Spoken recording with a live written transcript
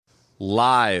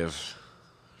live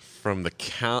from the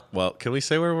count. Well, can we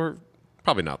say where we're?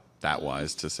 Probably not that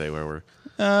wise to say where we're.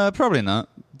 Probably not.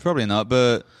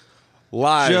 But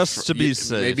Live, just to be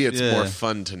safe. Maybe it's more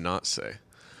fun to not say.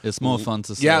 It's more fun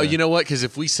to say. Yeah, you know what? Because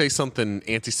if we say something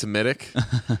anti-Semitic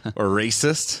or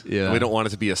racist, we don't want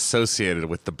it to be associated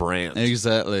with the brand.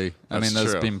 Exactly. That's I mean,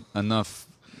 there's true. been enough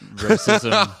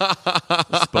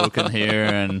racism spoken here,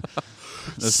 and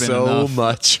there's been so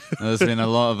much. There's been a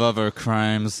lot of other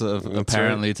crimes that have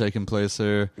apparently taken place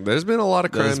here. There's been a lot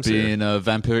of crimes There's been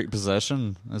vampiric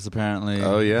possession has apparently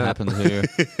happened here.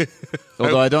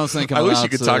 Although I don't think I wish you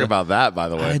could talk about that, by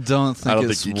the way. I don't think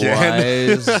it's you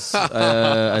can. wise.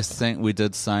 I think we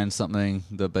did sign something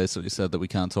that basically said that we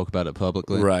can't talk about it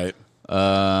publicly. Right.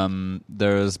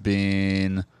 There has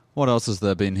been... What else has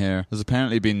there been here? There's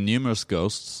apparently been numerous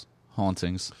ghosts,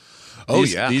 hauntings.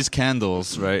 These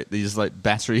candles, right? These like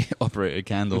battery-operated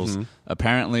candles. Mm-hmm.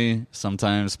 Apparently,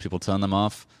 sometimes people turn them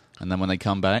off, and then when they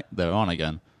come back, they're on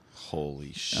again.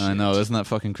 Holy shit! I know, isn't that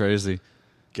fucking crazy?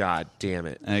 God damn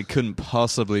it! And it couldn't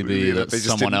possibly be that they just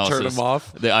someone didn't else turn them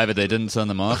off. Either they didn't turn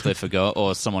them off, they forgot,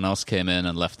 or someone else came in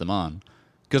and left them on.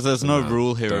 Because there's no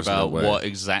rule here about what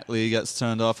exactly gets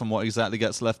turned off and what exactly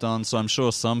gets left on. So I'm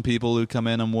sure some people who come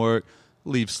in and work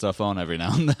leave stuff on every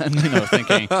now and then,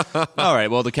 thinking, all right,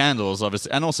 well, the candles,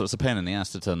 obviously. And also, it's a pain in the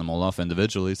ass to turn them all off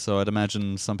individually. So I'd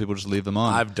imagine some people just leave them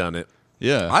on. I've done it.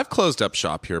 Yeah. I've closed up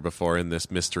shop here before in this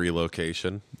mystery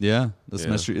location. Yeah. This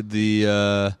mystery.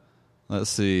 The, let's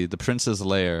see, the Prince's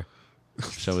Lair,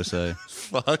 shall we say.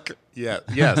 Fuck. Yeah.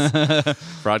 Yes.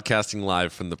 Broadcasting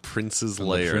live from the Prince's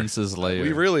Lair. The Prince's Lair.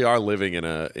 We really are living in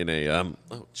a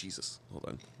oh Jesus. Hold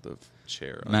on. The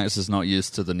chair. Max is not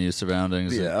used to the new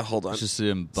surroundings. Yeah, hold on. Just see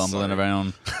him bumbling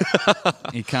around.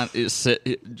 He can't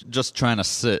just trying to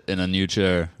sit in a new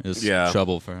chair is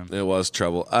trouble for him. It was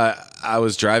trouble. I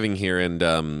was driving here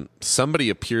and somebody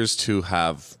appears to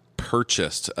have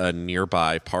purchased a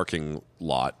nearby parking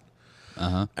lot.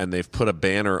 And they've put a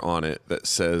banner on it that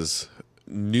says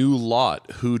 "New lot,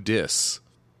 who dis?"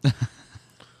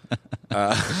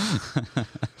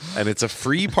 And it's a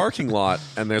free parking lot,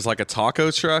 and there's like a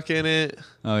taco truck in it.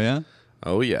 Oh yeah,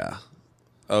 oh yeah.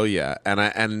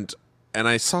 And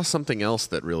I saw something else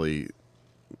that really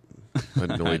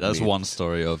annoyed That's me. one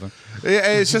story over.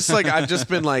 It's just like I've just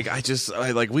been like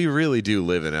we really do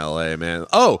live in LA, man.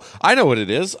 Oh, I know what it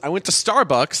is. I went to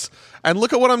Starbucks and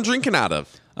look at what I'm drinking out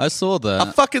of. I saw that.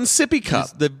 A fucking sippy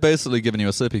cup. They've basically given you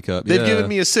a sippy cup. They've given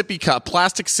me a sippy cup,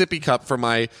 plastic sippy cup for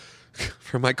my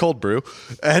cold brew.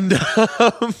 And,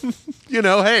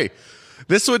 hey,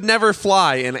 this would never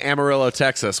fly in Amarillo,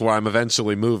 Texas, where I'm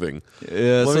eventually moving.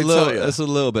 Yeah, it's a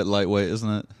little bit lightweight, isn't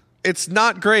it? It's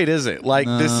not great, is it? Like,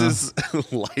 this is...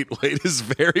 lightweight is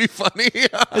very funny.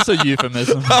 It's a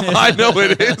euphemism. I know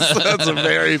it is. That's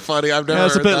very funny. I've never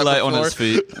it's a heard bit that light before. on its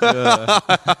feet. Yeah.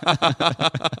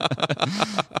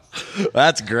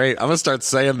 That's great. I'm going to start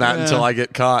saying that until I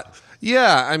get caught.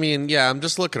 Yeah, I mean, I'm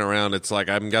just looking around. It's like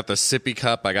I've got the sippy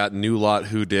cup. I got New Lot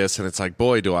Who Dis, and it's like,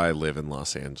 boy, do I live in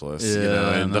Los Angeles.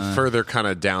 And the further kind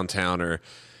of downtown or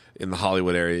in the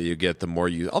Hollywood area you get, the more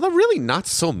you... Although really not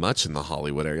so much in the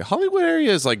Hollywood area. Hollywood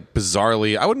area is like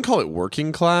bizarrely... I wouldn't call it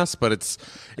working class, but it's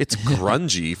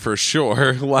grungy for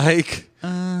sure. Like,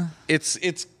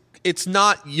 it's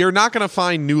not... You're not going to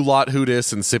find New Lot Who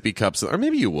Dis and sippy cups. Or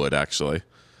maybe you would, actually.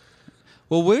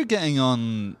 Well, we're getting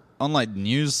on like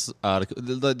news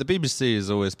articles. The BBC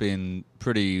has always been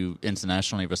pretty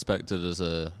internationally respected as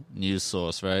a news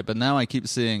source, right? But now I keep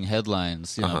seeing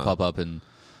headlines, pop up in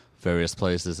various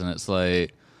places, and it's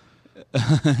like,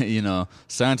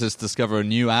 scientists discover a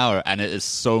new hour, and it is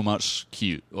so much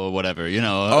cute or whatever,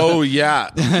 Oh yeah,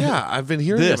 I've been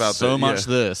hearing this, about so that. much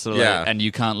this, or like, and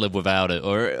you can't live without it,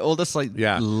 or all this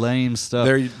lame stuff.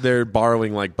 They're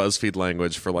borrowing like BuzzFeed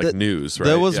language for like news, right?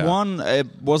 There was one. It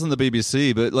wasn't the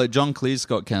BBC, but like John Cleese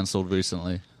got cancelled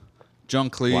recently. John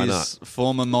Cleese,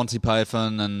 former Monty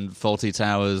Python and Fawlty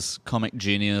Towers comic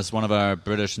genius, one of our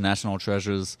British national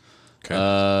treasures.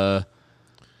 Okay.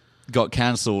 Got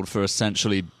cancelled for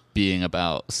essentially being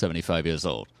about 75 years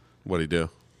old. What'd he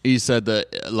do? He said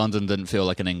that London didn't feel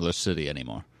like an English city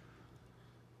anymore.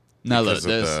 Now because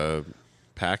look, of the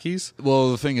Packies?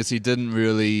 Well, the thing is, he didn't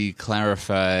really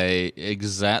clarify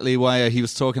exactly why. He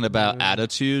was talking about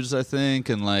attitudes, I think,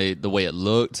 and like the way it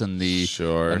looked and the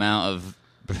amount of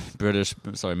British...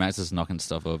 Sorry, Max is knocking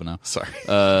stuff over now. Sorry.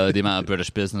 The amount of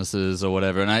British businesses or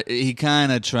whatever. And he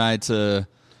kind of tried to...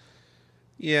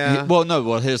 Yeah. Well,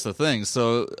 here's the thing.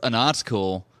 So an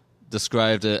article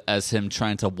described it as him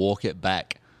trying to walk it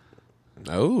back.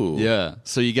 Oh. Yeah.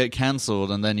 So you get cancelled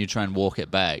and then you try and walk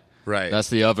it back. Right. That's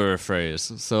the other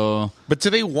phrase. So, but do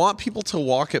they want people to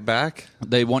walk it back?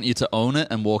 They want you to own it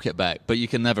and walk it back, but you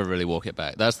can never really walk it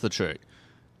back. That's the trick.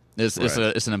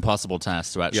 It's an impossible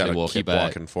task to actually walk it back. Keep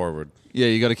walking forward. Yeah,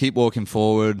 you got to keep walking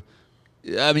forward.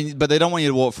 I mean, but they don't want you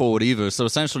to walk forward either. So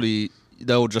essentially,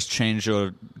 they'll just change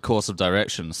your course of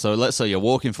direction. So let's say you're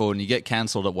walking forward and you get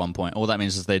cancelled at one point. All that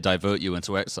means is they divert you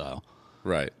into exile.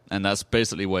 Right. And that's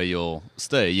basically where you'll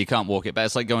stay. You can't walk it back.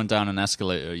 It's like going down an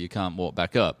escalator. You can't walk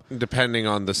back up. Depending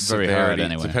on the severity,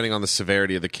 depending on the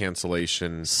severity of the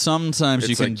cancellation. Sometimes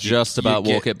you can just about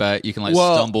walk it back. You can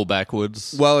stumble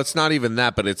backwards. Well, it's not even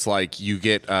that, but it's like you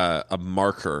get a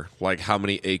marker, like how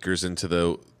many acres into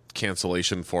the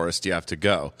cancellation forest you have to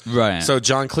go. Right. So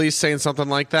John Cleese saying something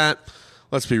like that.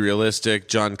 Let's be realistic.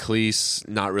 John Cleese,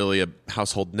 not really a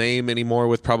household name anymore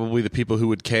with probably the people who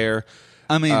would care.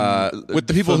 I mean, with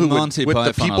the people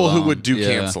who would do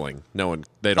canceling,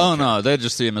 they don't. Oh no, they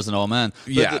just see him as an old man.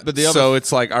 But but so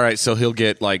it's like, all right, so he'll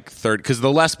get like third, because the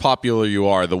less popular you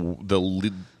are,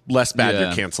 the less bad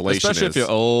your cancellation especially is. If you're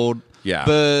old. Yeah,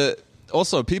 but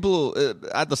also people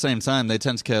at the same time they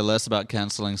tend to care less about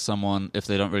canceling someone if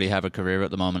they don't really have a career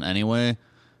at the moment anyway.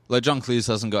 Like John Cleese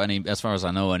hasn't got any, as far as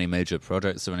I know, any major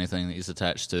projects or anything that he's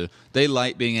attached to. They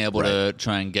like being able to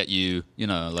try and get you,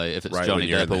 like if it's Johnny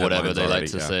Depp or whatever, they like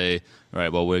to say,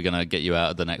 right, well, we're going to get you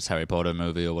out of the next Harry Potter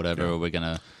movie or whatever, or we're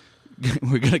going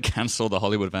to cancel the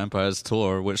Hollywood Vampires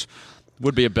tour, which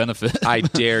would be a benefit. I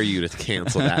dare you to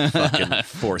cancel that fucking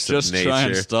force of nature. Just try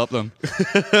and stop them.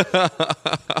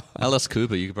 Alice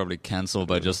Cooper, you could probably cancel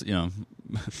by just,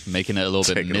 making it a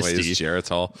little bit misty. Away his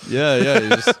Geritol.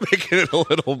 Yeah. Making it a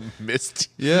little misty.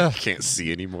 Yeah. Can't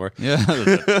see anymore. Yeah.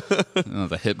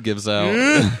 The hip gives out.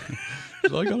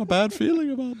 I got a bad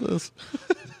feeling about this.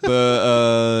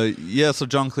 But, so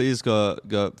John Cleese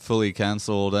got fully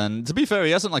cancelled. And to be fair,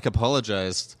 he hasn't,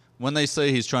 apologized. When they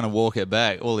say he's trying to walk it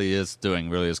back, all he is doing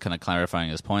really is kind of clarifying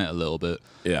his point a little bit.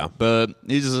 Yeah. But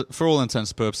he's, for all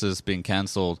intents and purposes, being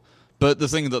cancelled. But the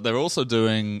thing that they're also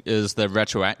doing is they're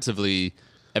retroactively,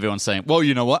 everyone's saying, well,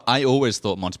 you know what? I always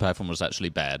thought Monty Python was actually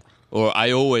bad. Or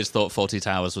I always thought Fawlty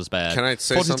Towers was bad. Can I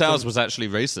say something? Fawlty Towers was actually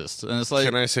racist. And it's like,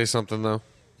 can I say something, though?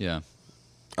 Yeah.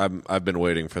 I've been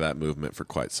waiting for that movement for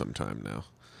quite some time now.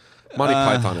 Monty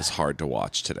Python is hard to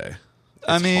watch today.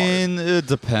 Hard. It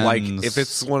depends. Like, if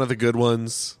it's one of the good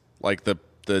ones, like the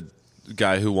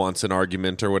guy who wants an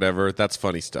argument or whatever, that's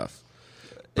funny stuff.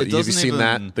 But have you seen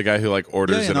that? The guy who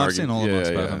orders an argument? I've seen all of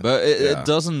Monty Python. But it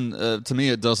doesn't, to me,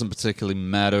 it doesn't particularly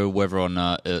matter whether or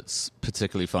not it's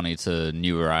particularly funny to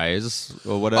newer eyes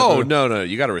or whatever. Oh, no.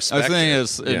 You got to respect it. I think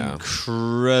it's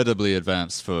incredibly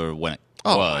advanced for when it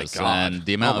was. My God. And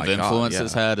the amount of influence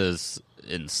it's had is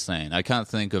insane. I can't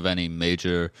think of any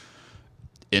major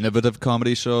innovative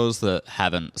comedy shows that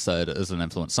haven't said it as an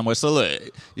influence somewhere. So look,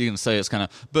 you can say it's kind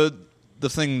of... But the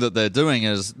thing that they're doing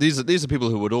is these are people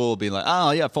who would all be like,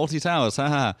 oh yeah, Fawlty Towers,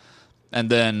 haha.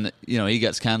 And then, he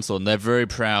gets cancelled and they're very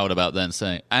proud about then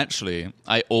saying, actually,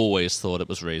 I always thought it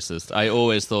was racist. I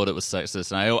always thought it was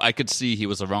sexist. And I could see he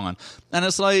was the wrong one. And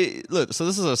it's like, look, so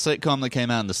this is a sitcom that came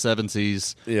out in the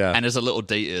 70s and is a little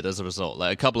dated as a result.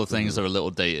 Like a couple of things are a little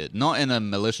dated. Not in a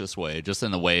malicious way, just in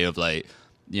the way of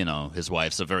his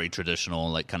wife's a very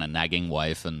traditional, kind of nagging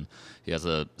wife, and he has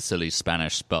a silly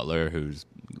Spanish butler who's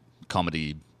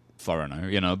comedy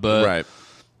foreigner, but right.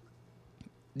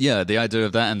 Yeah, the idea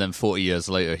of that, and then 40 years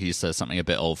later he says something a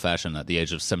bit old-fashioned at the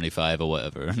age of 75 or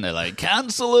whatever, and they're like,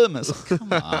 cancel him. It's like,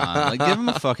 come on, give him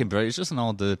a fucking break. He's just an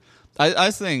old dude.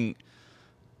 I think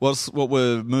what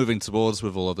we're moving towards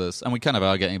with all of this, and we kind of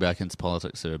are getting back into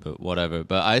politics here, but whatever,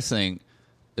 but I think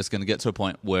it's going to get to a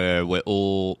point where we're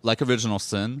all, like Original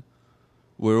Sin,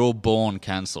 we're all born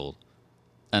cancelled,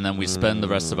 and then we spend the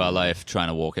rest of our life trying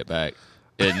to walk it back.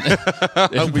 We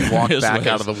walk back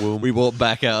out of the womb. We walk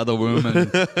back out of the womb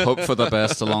and hope for the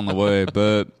best along the way.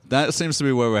 But that seems to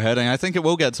be where we're heading. I think it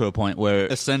will get to a point where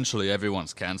essentially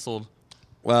everyone's cancelled.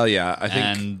 Well, yeah, I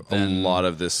think a lot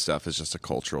of this stuff is just a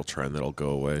cultural trend that'll go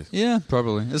away. Yeah,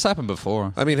 probably. It's happened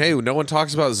before. I mean, hey, no one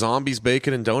talks about zombies,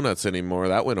 bacon, and donuts anymore.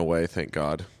 That went away, thank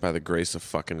God, by the grace of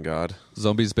fucking God.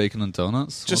 Zombies, bacon, and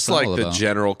donuts? Just like the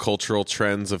general cultural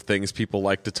trends of things people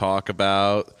like to talk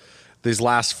about. These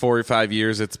last 4 or 5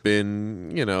 years, it's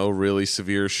been, really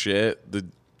severe shit. The,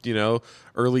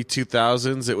 early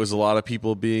 2000s, it was a lot of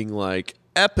people being like,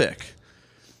 epic,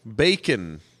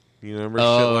 bacon, remember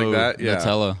shit like that? Yeah.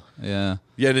 Nutella, yeah.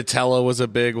 Yeah, Nutella was a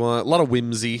big one. A lot of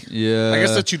whimsy. Yeah. I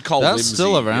guess that you'd call That's whimsy.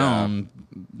 still around.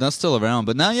 That's still around,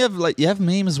 but now you have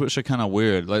memes which are kind of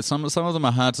weird. Like some of them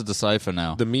are hard to decipher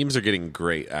now. The memes are getting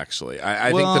great, actually.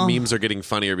 I think the memes are getting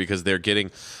funnier because they're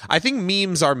getting. I think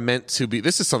memes are meant to be.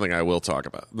 This is something I will talk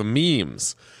about. The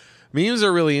memes. Memes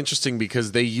are really interesting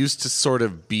because they used to sort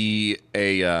of be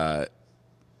a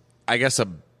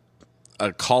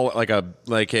call it like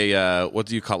a what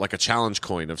do you call it? Like a challenge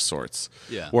coin of sorts.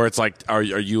 Yeah. Where it's like, are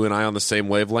you and I on the same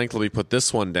wavelength? Let me put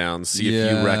this one down, see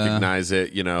if you recognize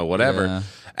it, whatever. Yeah.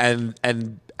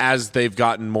 And as they've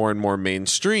gotten more and more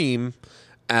mainstream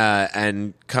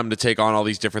and come to take on all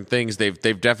these different things,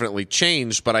 they've definitely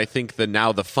changed. But I think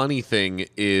now the funny thing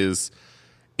is,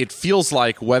 it feels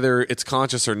like whether it's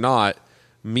conscious or not,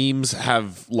 memes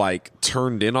have like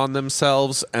turned in on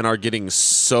themselves and are getting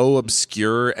so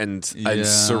obscure and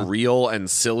surreal and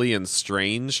silly and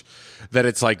strange that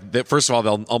it's like that. First of all,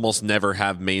 they'll almost never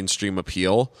have mainstream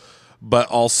appeal, but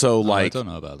also I don't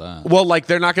know about that. Well, like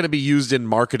they're not going to be used in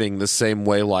marketing the same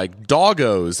way like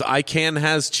Doggos, I Can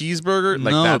Has Cheeseburger,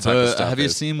 like that type of stuff. Have you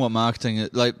seen what marketing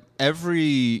like?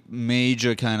 Every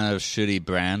major kind of shitty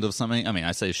brand of something. I mean,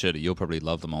 I say shitty. You'll probably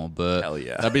love them all, but hell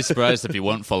yeah. I'd be surprised if you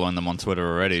weren't following them on Twitter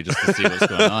already just to see what's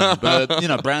going on.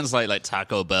 But brands like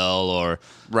Taco Bell or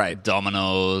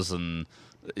Domino's and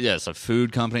so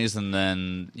food companies, and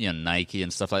then Nike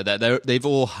and stuff like that. They've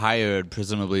all hired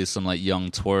presumably some like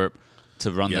young twerp to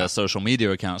run their social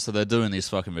media accounts. So they're doing these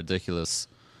fucking ridiculous,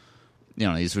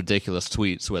 these ridiculous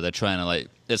tweets where they're trying to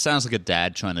it sounds like a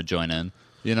dad trying to join in.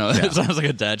 It sounds like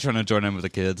a dad trying to join in with the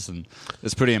kids, and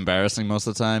it's pretty embarrassing most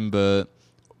of the time. But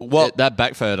that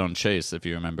backfired on Chase, if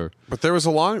you remember. But there was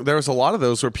a lot of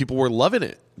those where people were loving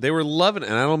it. They were loving it,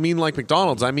 and I don't mean like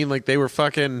McDonald's. I mean like they were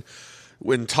fucking.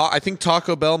 I think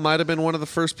Taco Bell might have been one of the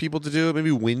first people to do it.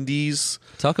 Maybe Wendy's.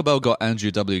 Taco Bell got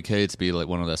Andrew WK to be like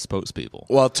one of their spokespeople.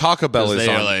 Well, Taco Bell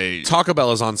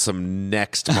is on some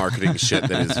next marketing shit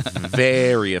that is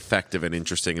very effective and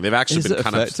interesting. And they've actually been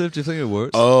kind effective? Do you think it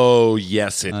works? Oh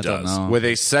yes, it does. Don't know. With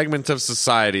a segment of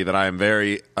society that I am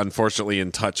very unfortunately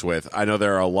in touch with. I know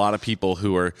there are a lot of people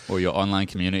who are, or your online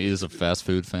communities of fast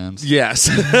food fans. Yes,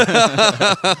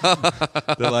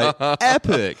 they're like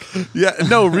epic. Yeah,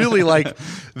 no, really like.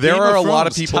 There are a lot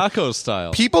of people taco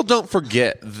style. People don't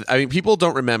forget. I mean, people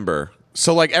don't remember.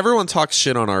 So, like, everyone talks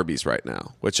shit on Arby's right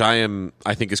now, which I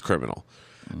think is criminal.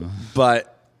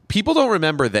 But people don't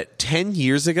remember that 10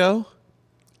 years ago,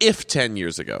 10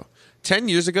 years ago,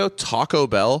 Taco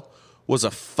Bell was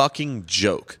a fucking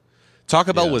joke.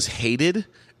 Taco Bell was hated.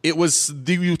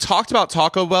 You talked about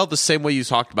Taco Bell the same way you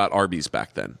talked about Arby's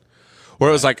back then, where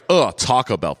it was like, oh,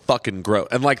 Taco Bell, fucking gross,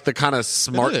 and like the kind of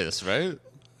smart. It is, right?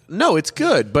 No, it's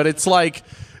good, but it's like,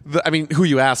 who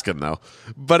you asking though?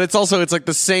 But it's like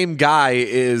the same guy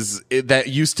that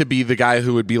used to be the guy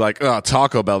who would be like, oh,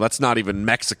 Taco Bell, that's not even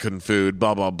Mexican food,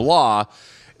 blah, blah, blah.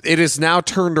 It is now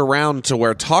turned around to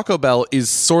where Taco Bell is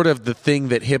sort of the thing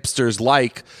that hipsters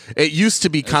like. It used to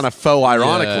be kind of faux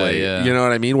ironically, you know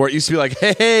what I mean? Where it used to be like,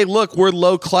 hey, look, we're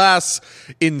low class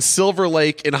in Silver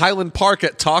Lake, in Highland Park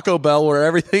at Taco Bell, where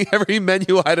every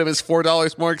menu item is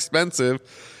 $4 more expensive,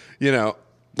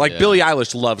 Like Billie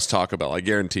Eilish loves Taco Bell, I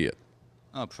guarantee it.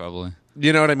 Oh, probably.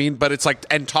 You know what I mean? But it's like,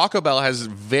 and Taco Bell has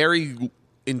very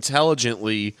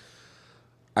intelligently,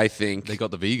 I think, they got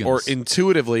the vegans, or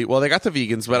intuitively. Well, they got the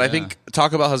vegans, but I think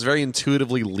Taco Bell has very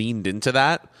intuitively leaned into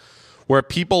that, where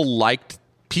people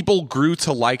grew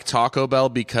to like Taco Bell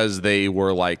because they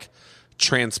were like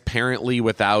transparently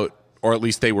without. Or at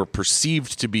least they were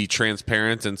perceived to be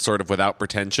transparent and sort of without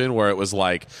pretension, where it was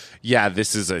like, yeah,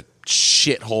 this is a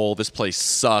shithole. This place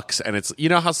sucks. And it's,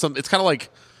 how it's kind of like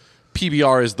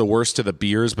PBR is the worst of the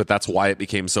beers, but that's why it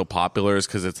became so popular, is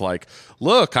because it's like,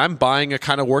 look, I'm buying a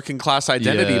kind of working class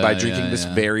identity by drinking this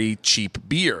very cheap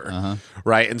beer.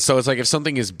 Right. And so it's like, if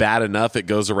something is bad enough, it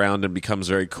goes around and becomes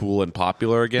very cool and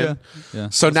popular again. Yeah.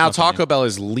 So now Taco Bell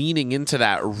is leaning into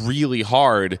that really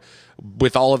hard,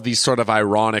 with all of these sort of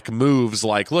ironic moves,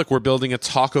 like, look, we're building a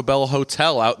Taco Bell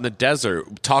hotel out in the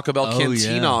desert, Taco Bell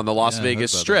Cantina on the Las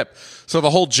Vegas Strip. So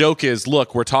the whole joke is,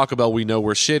 look, we're Taco Bell, we know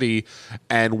we're shitty,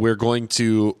 and we're going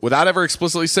to, without ever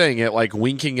explicitly saying it, like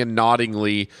winking and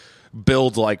noddingly,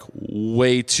 build like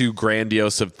way too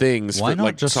grandiose of things for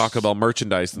like Taco Bell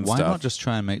merchandise and stuff. Why not just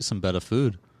try and make some better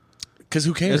food? Because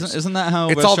who cares? Isn't that how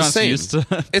it's all the same? Used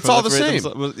to it's all the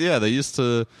same. Yeah, they used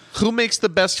to. Who makes the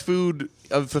best food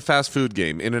of the fast food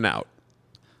game? In-N-Out.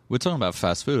 We're talking about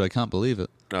fast food. I can't believe it.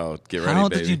 Oh, get ready, How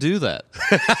baby. did you do that?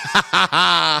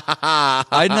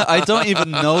 I don't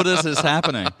even notice it's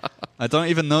happening.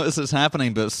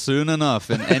 But soon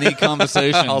enough, in any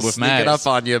conversation I'll with sneak Max, it up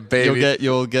on you, baby.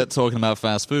 You'll get talking about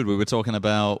fast food. We were talking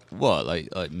about what,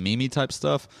 like Mimi type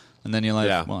stuff. And then you're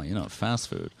like, well, fast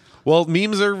food. Well,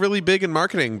 memes are really big in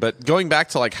marketing, but going back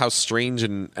to like how strange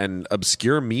and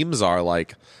obscure memes are,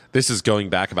 like this is going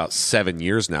back about 7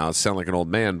 years now. I sound like an old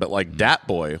man, but like Dat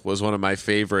Boy was one of my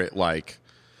favorite like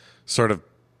sort of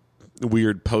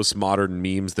weird postmodern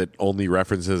memes that only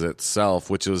references itself,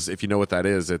 which is, if you know what that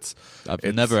is, it's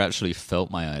never actually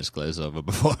felt my eyes glaze over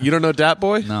before. You don't know Dat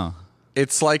Boy? No.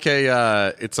 It's like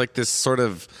it's like this sort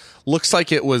of, looks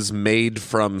like it was made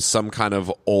from some kind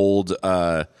of old,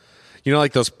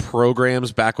 like those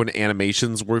programs back when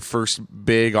animations were first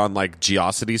big on like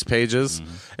Geocities pages.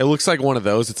 It looks like one of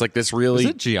those. It's like this really... Is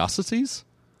it Geocities?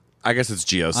 I guess it's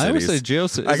GeoCities. I always say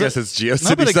GeoCities. I guess it's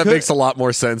GeoCities. No, that makes a lot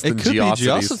more sense than GeoCities.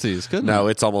 GeoCities, couldn't it? No,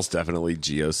 it's almost definitely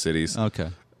GeoCities.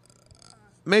 Okay.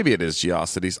 Maybe it is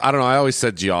GeoCities. I don't know. I always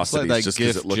said GeoCities like just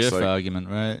because it looks GIF like... argument,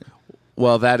 right?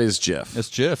 Well, that is GIF. It's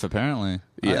GIF, apparently.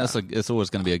 Yeah. It's always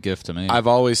going to be a GIF to me. I've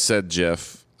always said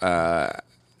GIF.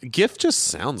 GIF just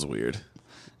sounds weird.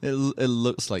 It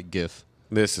looks like GIF.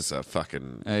 This is a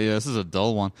fucking... yeah, this is a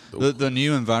dull one. The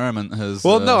new environment has...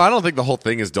 Well, no, I don't think the whole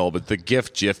thing is dull, but the GIF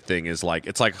thing is like...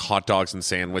 It's like hot dogs and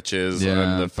sandwiches. Yeah,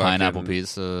 and the fucking, pineapple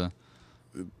pizza.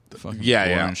 Fucking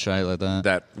yeah. shit like that.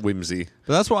 That whimsy.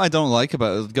 But that's what I don't like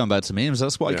about... Going back to memes,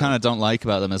 that's what I kind of don't like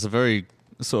about them. It's a very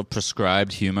sort of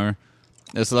prescribed humor.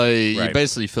 It's like you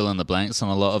basically fill in the blanks on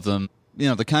a lot of them.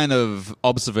 The kind of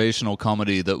observational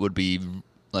comedy that would be...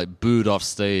 like booed off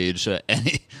stage at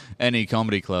any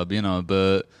comedy club,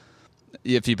 but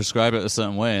if you prescribe it a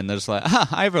certain way and they're just like,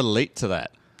 I relate to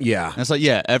that. Yeah. And it's like,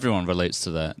 yeah, everyone relates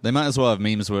to that. They might as well have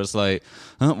memes where it's like,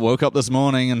 woke up this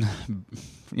morning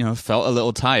and, felt a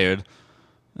little tired.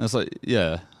 And it's like,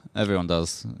 yeah, everyone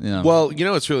does. Well,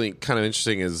 what's really kind of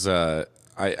interesting is I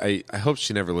hope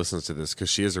she never listens to this because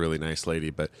she is a really nice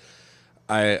lady, but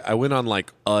I went on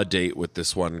like a date with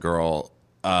this one girl.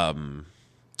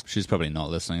 She's probably not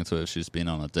listening to it if she's been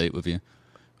on a date with you.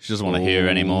 She doesn't want to hear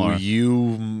anymore.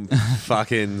 You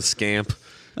fucking scamp.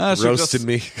 Roasted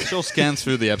me. She'll scan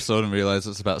through the episode and realize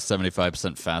it's about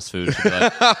 75% fast food. She'll be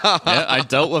like, yeah, I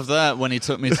dealt with that when he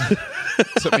took me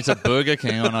to Burger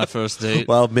King on our first date.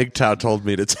 Well, MGTOW told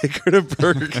me to take her to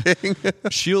Burger King.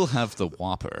 She'll have the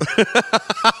Whopper.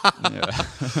 Yeah.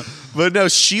 But no,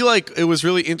 it was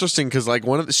really interesting because like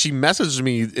she messaged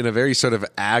me in a very sort of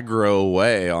aggro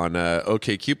way on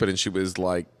OkCupid, and she was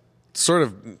like sort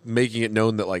of making it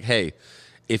known that like, hey,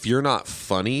 if you're not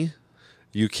funny,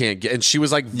 you can't get. And she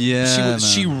was like,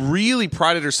 she really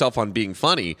prided herself on being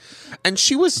funny, and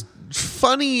she was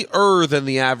funnier than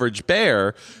the average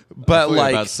bear. But I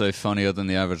like, about to say funnier than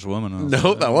the average woman.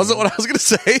 No, that wasn't what I was going to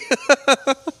say.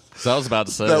 So I was about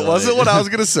to say that wasn't what I was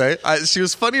going to say. She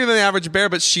was funnier than the average bear,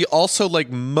 but she also like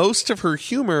most of her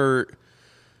humor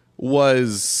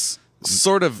was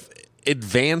sort of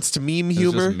advanced meme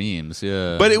humor. Just memes,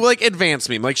 yeah. But it was like advanced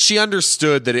meme. Like she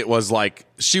understood that it was like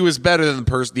she was better than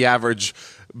the average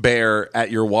bear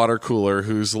at your water cooler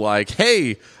who's like,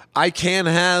 hey, I can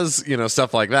has,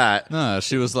 stuff like that. No,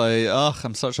 she was like, oh,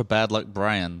 I'm such a bad luck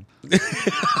Brian.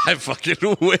 I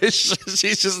fucking wish.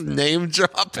 She's just name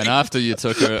dropping. And after you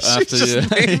took her, after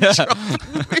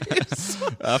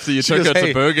you took her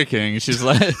to Burger King, she's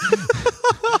like,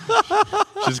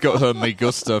 she's got her Me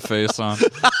Gusta face on.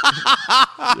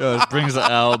 It brings it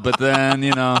out, but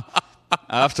then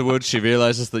afterwards she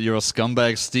realizes that you're a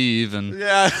scumbag, Steve, and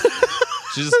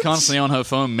she's just constantly on her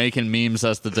phone making memes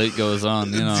as the date goes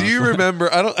on. Do you remember?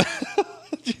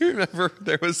 Do you remember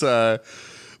there was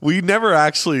we never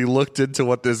actually looked into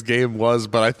what this game was,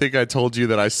 but I think I told you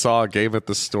that I saw a game at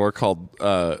the store called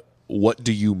What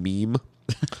Do You Meme?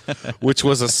 Which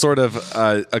was a sort of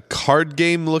a card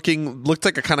game looked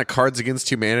like a kind of Cards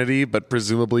Against Humanity, but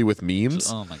presumably with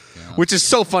memes. Oh my god! Which is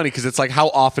so funny because it's like, how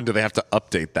often do they have to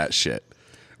update that shit?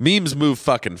 Memes move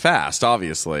fucking fast,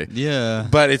 obviously. Yeah,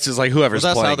 but it's just like whoever's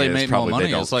that's playing how they it make probably more money.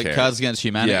 They don't it's like care. Cards Against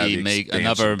Humanity make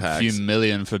another few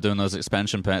million for doing those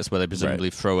expansion packs, where they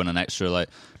presumably throw in an extra like.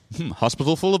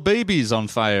 Hospital full of babies on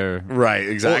fire. Right,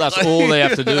 exactly. That's all they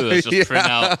have to do is just print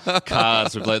out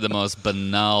cards with like the most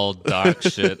banal, dark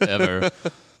shit ever.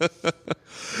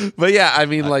 But yeah, I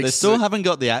mean, like they still haven't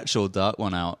got the actual dark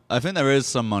one out. I think there is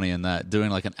some money in that, doing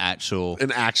like an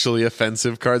actually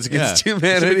offensive Cards Against Humanity.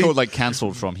 Humanity. It's called like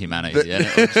cancelled from humanity.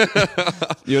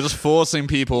 You're just forcing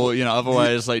people,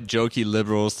 otherwise like jokey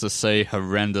liberals to say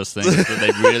horrendous things that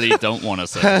they really don't want to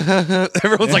say.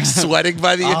 Everyone's like sweating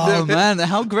by the end of it. Oh man,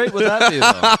 how great would that be?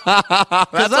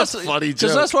 Though? That's a funny joke.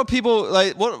 Because that's what people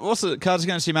like. What's it? Cards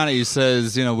Against Humanity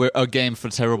says, we're a game for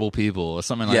terrible people or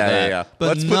something like that. Yeah.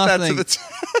 But let's put that to the test.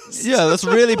 Yeah, let's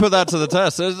really put that to the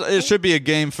test. It should be a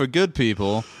game for good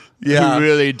people. who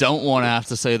really don't want to have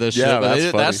to say this shit.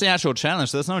 But that's the actual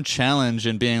challenge. There's no challenge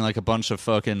in being like a bunch of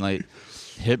fucking like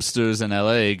hipsters in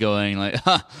LA going like,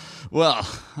 well,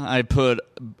 I put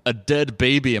a dead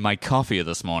baby in my coffee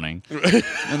this morning.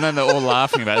 And then they're all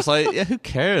laughing about it. It's like, yeah, who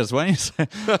cares? Why don't you say...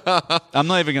 I'm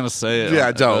not even going to say it.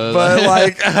 Yeah, don't. But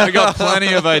like... I got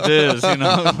plenty of ideas, you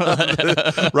know?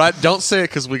 Right? Don't say it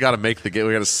because we got to make the game.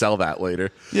 We got to sell that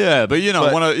later. Yeah, but you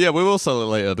know, we will sell it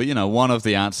later. But you know, one of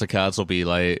the answer cards will be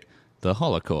like the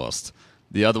Holocaust.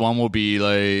 The other one will be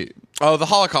like... Oh, the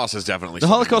Holocaust is definitely... The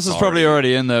Holocaust is probably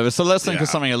already in there, so let's think of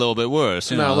something a little bit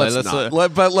worse. You know, let's not.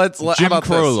 Let's Jim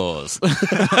Crow laws. But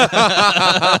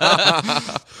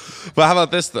how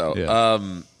about this, though? Yeah.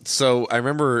 So I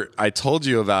remember I told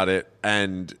you about it,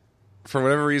 and for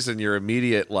whatever reason, your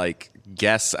immediate like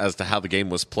guess as to how the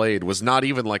game was played was not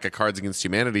even like a Cards Against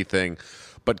Humanity thing,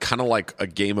 but kind of like a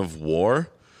game of war,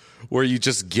 where you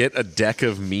just get a deck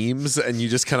of memes and you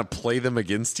just kind of play them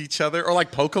against each other, or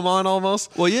like Pokemon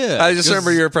almost. Well, yeah. I just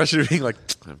remember your impression of being like,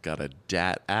 I've got a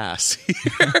dat ass here.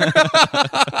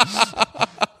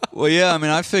 Well, yeah, I mean,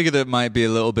 I figured it might be a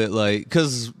little bit like,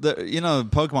 because, you know,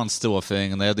 Pokemon's still a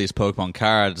thing and they have these Pokemon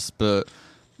cards, but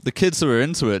the kids who are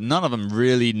into it, none of them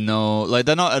really know, like,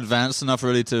 they're not advanced enough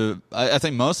really to, I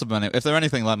think most of them, if they're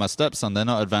anything like my stepson, they're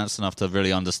not advanced enough to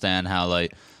really understand how,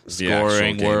 like,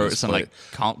 scoring works and like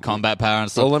combat power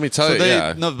and stuff. Well, let me tell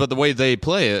you, No, but the way they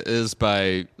play it is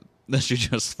by literally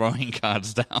just throwing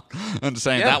cards down and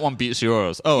saying that one beats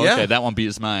yours. Oh, okay, that one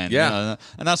beats mine. Yeah, you know,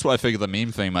 and that's what I figured the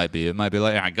meme thing might be. It might be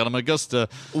like, I got him Augusta.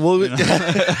 Well, you know?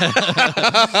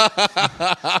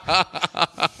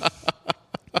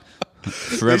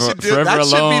 Forever that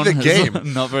Alone. Should be the game.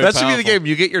 Not very that powerful. should be the game.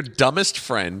 You get your dumbest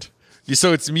friend.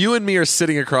 So it's you and me are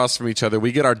sitting across from each other.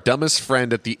 We get our dumbest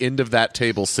friend at the end of that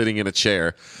table sitting in a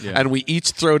chair, and we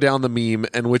each throw down the meme,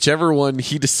 and whichever one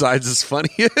he decides is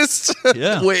funniest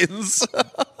wins.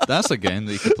 That's a game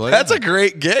that you could play. That's a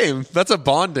great game. That's a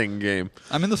bonding game.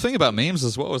 I mean, the thing about memes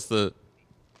is I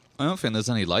don't think there's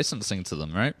any licensing to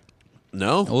them, right?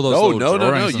 No. All those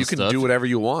No. You can do whatever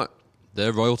you want.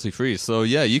 They're royalty free. So,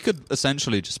 yeah, you could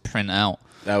essentially just print out.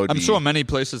 I'm sure many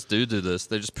places do this.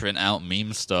 They just print out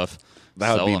meme stuff.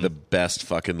 That would be the best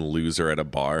fucking loser at a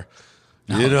bar.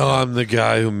 You know, I'm the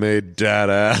guy who made dad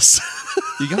ass.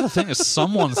 You gotta think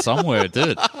someone somewhere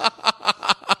did.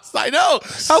 I know.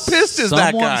 How pissed is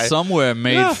that guy? Someone somewhere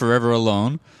made Forever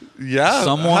Alone. Yeah.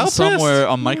 Someone somewhere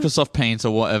on Microsoft Paint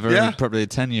or whatever, probably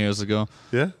 10 years ago.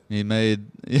 Yeah. He made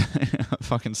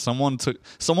fucking someone is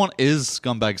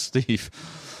Scumbag Steve.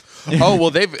 Oh, well,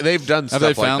 they've done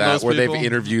stuff like that where people? they've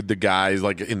interviewed the guys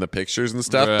like in the pictures and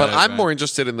stuff. But I'm more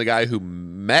interested in the guy who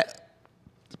I'm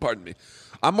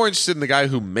more interested in the guy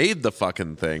who made the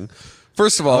fucking thing.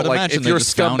 First of all, like if you're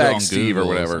Scumbag Steve or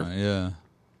whatever,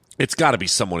 it's got to be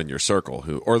someone in your circle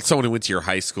or someone who went to your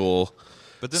high school.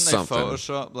 But didn't they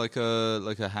Photoshop like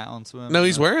a hat onto him? No,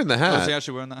 he's wearing the hat. Oh, is he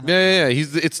actually wearing that hat? Yeah.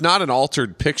 It's not an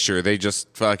altered picture. They just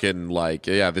fucking like,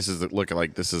 this is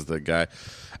the guy.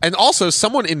 And also,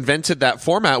 someone invented that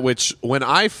format, which when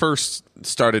I first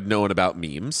started knowing about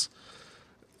memes,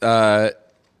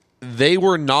 they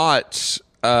were not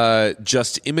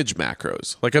just image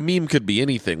macros. Like a meme could be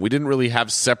anything. We didn't really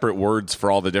have separate words for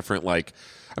all the different we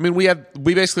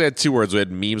basically had two words. We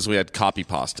had memes. We had copy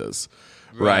pastas.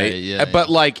 Right? Yeah, but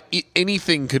like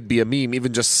anything could be a meme.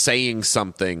 Even just saying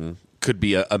something could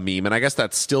be a meme. And I guess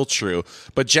that's still true.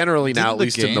 But generally now, at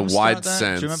least in the wide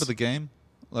sense. Do you remember the game?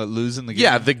 Like losing the game?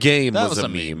 Yeah, the game was a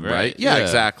meme, right? Yeah,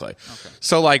 exactly. Okay.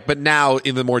 So but now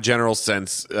in the more general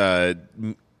sense,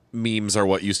 memes are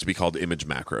what used to be called image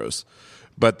macros.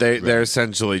 But they're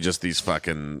essentially just these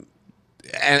fucking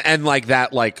and like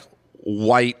that like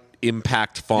white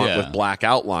impact font with black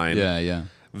outline. Yeah.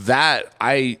 That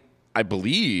I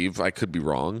believe, I could be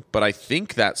wrong, but I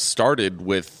think that started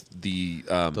with the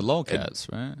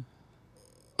lolcats, right?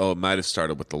 Oh, it might have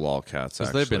started with the lolcats,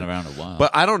 actually. They've been around a while.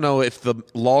 But I don't know if the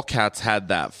lolcats had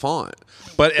that font.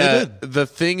 But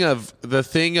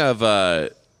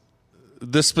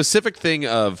the specific thing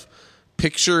of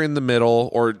picture in the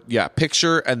middle,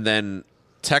 picture and then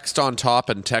text on top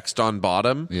and text on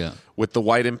bottom with the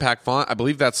white impact font, I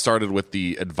believe that started with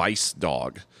the Advice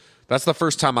Dog. That's the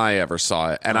first time I ever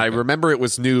saw it. And I remember it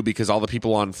was new because all the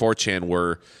people on 4chan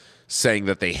were saying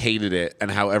that they hated it,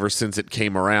 and how ever since it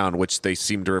came around, which they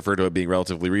seem to refer to it being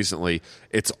relatively recently,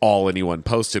 it's all anyone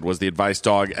posted was the Advice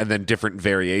Dog, and then different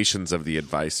variations of the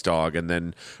Advice Dog, and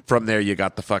then from there you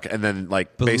got and then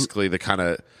like basically the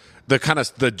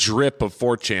drip of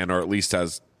 4chan, or at least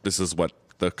as this is what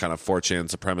the kind of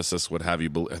 4chan supremacists would have you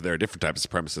believe. There are different types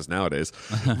of supremacists nowadays,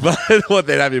 but what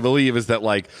they'd have you believe is that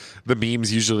like the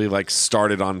memes usually like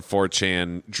started on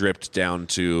 4chan, dripped down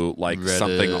to like Reddit.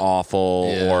 something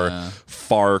awful, or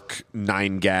Fark,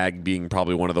 9gag being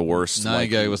probably one of the worst.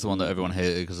 9gag was the one that everyone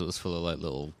hated because it was full of like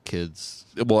little kids.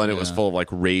 Well, and it was full of like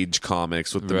rage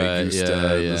comics with the big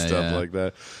Gusta and stuff like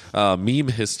that. Meme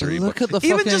history. Look at the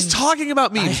even fucking, just talking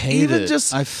about memes. I hate even it.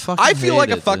 just I feel like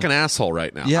hate a fucking asshole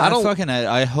right now. Yeah,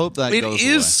 I I hope that it goes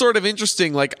is away. sort of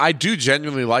interesting. Like I do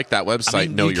genuinely like that website. I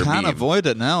mean, Know you Your can't Meme. avoid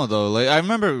it now though. Like I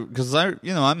remember because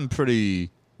I'm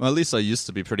pretty. Well, at least I used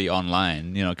to be pretty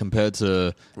online, compared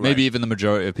to maybe even the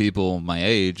majority of people my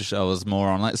age. I was more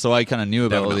online. So I kind of knew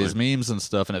about all these memes and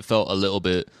stuff, and it felt a little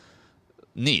bit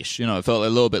niche. It felt a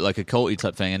little bit like a culty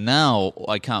type thing. And now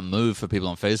I can't move for people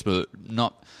on Facebook.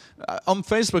 On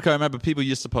Facebook, I remember people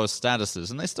used to post statuses,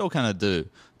 and they still kind of do.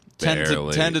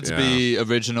 Tended to be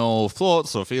original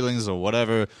thoughts or feelings or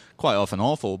whatever, quite often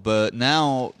awful. But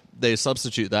now they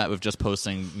substitute that with just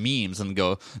posting memes and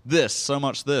go, so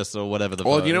much this, or whatever.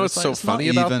 Well, you know what's so funny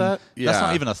about that? Yeah. That's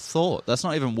not even a thought. That's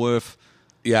not even worth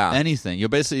anything. You're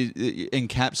basically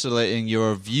encapsulating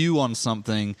your view on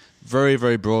something very,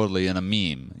 very broadly in a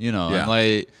meme. And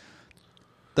like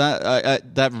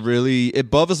that really, it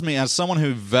bothers me as someone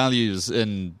who values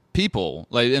in people,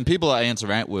 like in people that I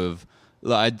interact with.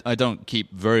 I don't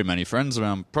keep very many friends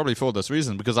around, probably for this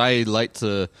reason, because I like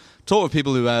to talk with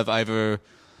people who have either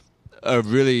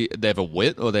they have a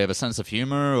wit, or they have a sense of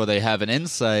humor, or they have an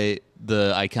insight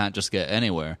that I can't just get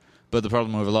anywhere. But the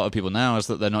problem with a lot of people now is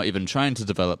that they're not even trying to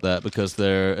develop that because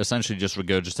they're essentially just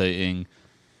regurgitating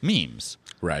memes.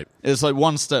 Right. It's like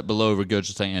one step below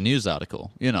regurgitating a news article,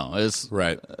 it's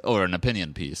right, or an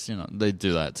opinion piece. They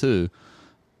do that too.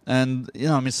 And,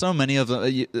 so many of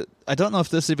them, I don't know if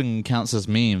this even counts as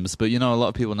memes, but, a lot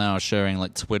of people now are sharing,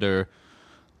 like, Twitter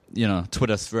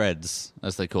threads,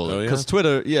 as they call it. Because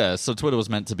Twitter was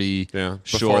meant to be short.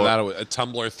 Before that,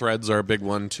 Tumblr threads are a big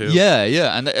one, too.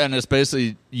 Yeah. And it's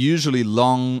basically usually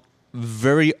long,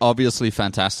 very obviously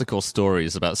fantastical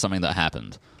stories about something that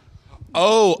happened.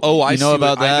 Oh, I know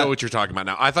about that? I know what you're talking about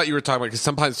now. I thought you were talking about, because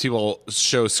sometimes people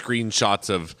show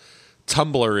screenshots of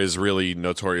Tumblr is really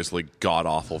notoriously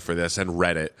god-awful for this, and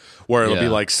Reddit, where it'll be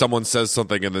like someone says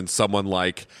something and then someone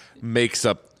like makes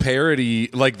a parody,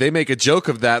 like they make a joke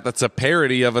of that's a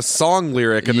parody of a song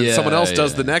lyric, and then someone else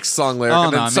does the next song lyric,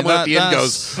 and then someone at the end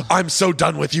goes, "I'm so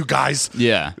done with you guys."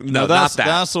 Yeah. No, not that.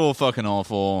 That's all fucking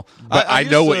awful. But I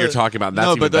know what you're talking about, and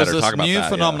that's even better. There's Talk about this new that,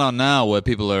 phenomenon now where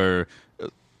people are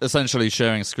essentially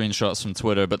sharing screenshots from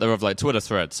Twitter, but they're of like Twitter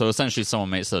threads. So essentially someone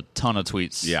makes a ton of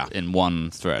tweets in one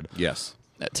thread. Yes.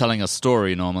 Telling a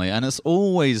story normally, and it's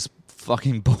always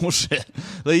fucking bullshit.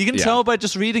 Like, you can tell by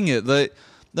just reading it. Like,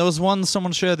 there was one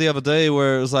someone shared the other day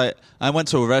where it was like, I went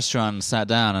to a restaurant and sat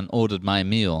down and ordered my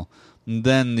meal. And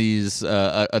then these,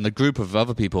 and a group of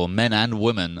other people, men and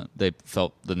women, they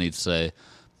felt the need to say,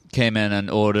 came in and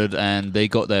ordered, and they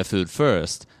got their food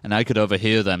first. And I could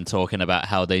overhear them talking about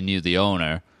how they knew the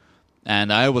owner.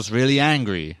 And I was really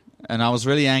angry. And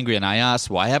I asked,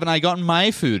 why haven't I gotten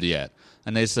my food yet?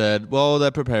 And they said, well,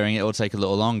 they're preparing it. It'll take a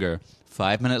little longer.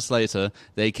 5 minutes later,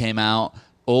 they came out.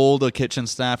 All the kitchen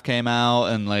staff came out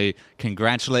and like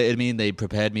congratulated me. They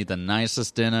prepared me the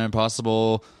nicest dinner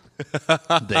possible.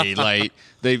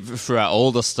 They throughout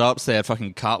all the stops, they had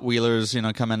fucking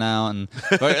cartwheelers, coming out. And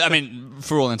I mean,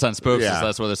 for all intents and purposes,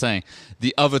 that's what they're saying.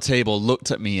 The other table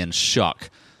looked at me in shock.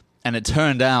 And it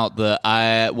turned out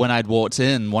that when I'd walked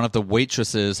in, one of the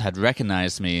waitresses had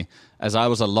recognized me as I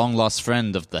was a long-lost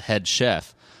friend of the head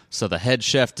chef. So the head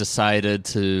chef decided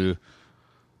to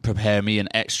prepare me an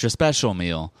extra special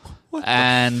meal. What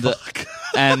the fuck?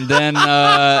 And then,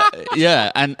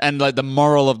 and like the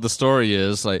moral of the story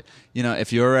is, like,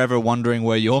 if you're ever wondering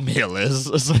where your meal is,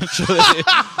 essentially,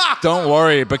 don't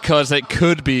worry, because it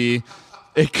could be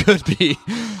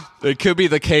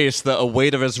the case that a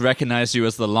waiter has recognized you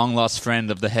as the long-lost friend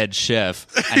of the head chef,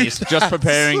 and he's just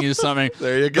preparing you something.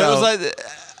 There you go.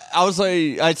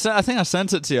 I think I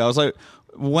sent it to you. I was like,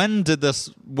 when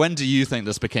do you think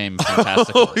this became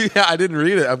fantastical? Oh, yeah, I didn't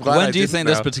read it. I'm glad. When do you think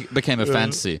this became a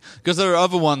fantasy? Because there are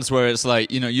other ones where it's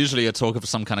like, usually a talk of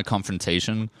some kind of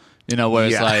confrontation. Where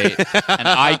it's like, and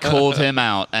I called him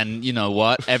out, and you know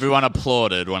what? Everyone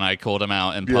applauded when I called him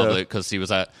out in public because he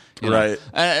was at, right.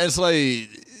 And it's like,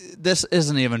 this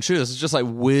isn't even true. This is just like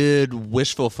weird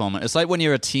wish fulfillment. It's like when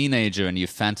you're a teenager and you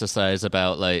fantasize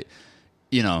about, like,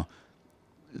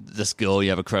 this girl you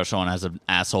have a crush on has an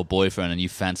asshole boyfriend, and you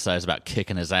fantasize about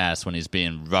kicking his ass when he's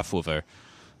being rough with her.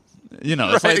 You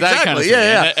know, it's like that kind of thing.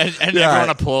 Yeah. And everyone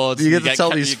applauds. You get to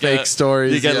tell these fake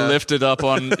stories. You get lifted up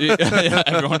on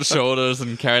everyone's shoulders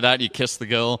and carried out. You kiss the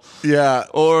girl. Yeah.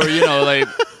 Or, you know, like...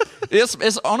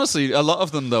 It's honestly, a lot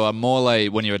of them, though, are more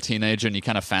like when you're a teenager and you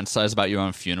kind of fantasize about your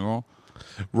own funeral.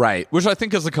 Right. Which I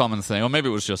think is a common thing. Or maybe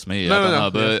it was just me. I don't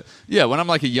know. But yeah, when I'm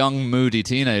like a young, moody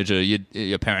teenager,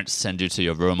 your parents send you to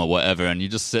your room or whatever, and you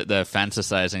just sit there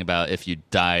fantasizing about if you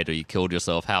died or you killed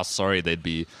yourself, how sorry they'd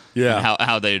be. Yeah. And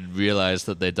how they'd realize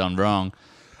that they'd done wrong.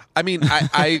 I mean,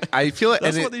 I feel it,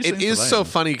 and it is so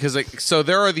funny because so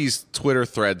there are these Twitter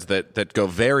threads that go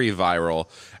very viral,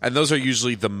 and those are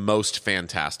usually the most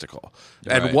fantastical.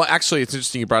 And Right. what actually, it's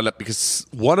interesting you brought it up because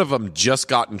one of them just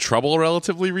got in trouble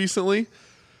relatively recently.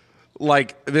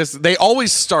 Like this, they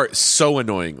always start so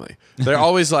annoyingly. They're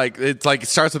always like, it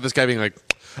starts with this guy being like,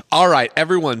 "All right,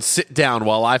 everyone, sit down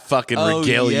while I fucking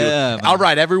regale you. Man. All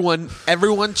right, everyone,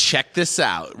 check this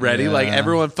out. Ready? Yeah. Like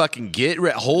everyone, fucking get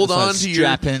ready. Hold It's like on to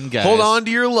strap in, guys. hold on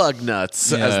to your lug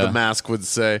nuts, as Yeah. the mask would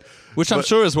say. Which I'm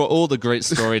sure is what all the great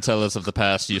storytellers of the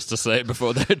past used to say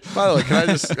before they'd... By the way, can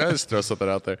I just throw something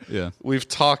out there? Yeah. We've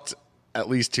talked at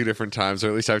least 2 different times, or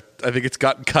at least I think it's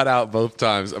gotten cut out both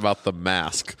times about the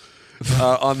mask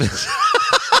on this.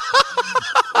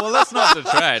 Well, let's not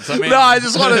detract. I mean... No, I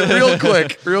just want to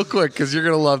real quick, because you're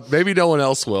gonna love. Maybe no one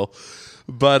else will,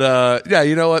 but yeah,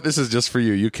 you know what? This is just for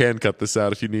you. You can cut this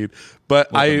out if you need. But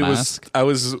I was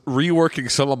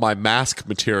reworking some of my mask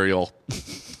material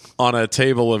on a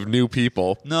table of new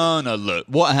people. No, look.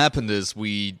 What happened is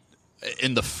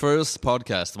in the first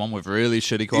podcast, the one with really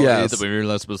shitty quality that we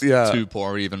realized was too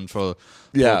poor even for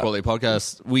poor quality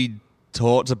podcasts, we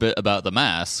talked a bit about The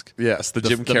Mask. Yes, the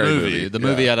Jim Carrey movie. The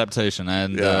movie adaptation.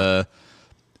 And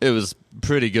it was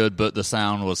pretty good, but the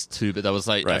sound was too bad. That was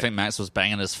like, I think Max was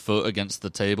banging his foot against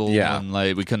the table. Yeah. And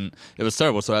like, we couldn't, it was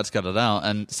terrible, so I had to cut it out.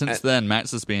 And since then,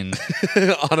 Max has been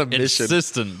on a mission,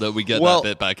 insistent that we get that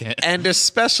bit back in. And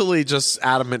especially just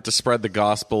adamant to spread the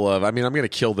gospel of, I mean, I'm going to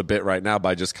kill the bit right now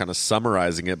by just kind of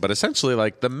summarizing it, but essentially,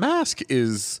 like, the mask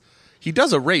is... He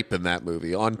does a rape in that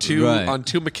movie on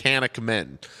two mechanic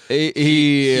men.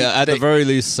 He at the very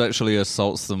least sexually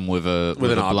assaults them with a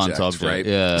blunt object, right?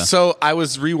 Yeah. So I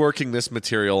was reworking this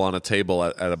material on a table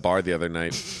at a bar the other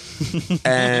night,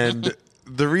 and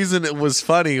the reason it was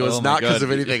funny was not because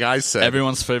of anything I said.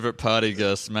 Everyone's favorite party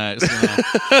guest, Max. You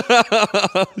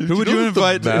know. Who would you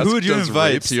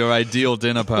invite to your ideal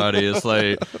dinner party? It's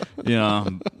like, you know,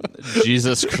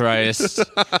 Jesus Christ,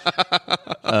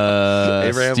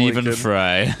 Abraham Stephen Lincoln.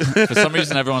 Fry. For some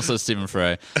reason, everyone says Stephen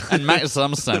Fry, and Max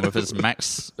Summerstein with his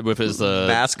mask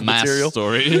material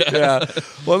story. Yeah.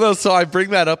 Well, no. So I bring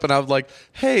that up, and I'm like,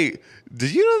 "Hey,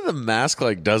 did you know the mask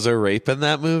like does a rape in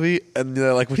that movie?" And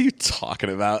they're like, "What are you talking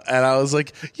about?" And I was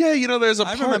like, "Yeah, you know, there's a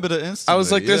part." I remembered it instantly. I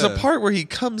was like, "There's a part where he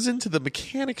comes into the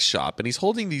mechanic shop and he's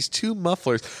holding these 2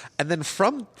 mufflers, and then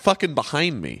from fucking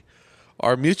behind me,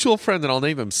 our mutual friend, and I'll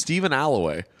name him Stephen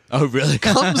Alloway, Oh, really?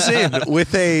 comes in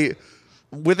with a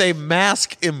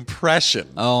mask impression."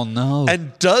 Oh no!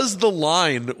 And does the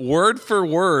line word for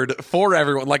word for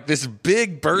everyone, like this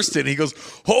big burst in. He goes,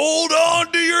 "Hold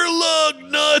on to your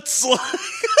lug nuts."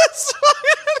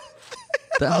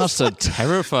 That must have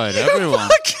terrified everyone.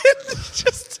 Fucking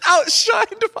just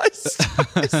outshined my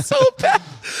story so bad.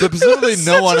 But presumably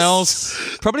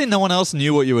probably no one else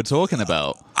knew what you were talking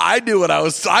about. I knew what I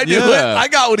was. I knew it. Yeah. I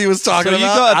got what he was talking So you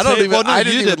about. got I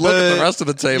didn't even did, look at but the rest of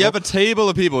the table. You have a table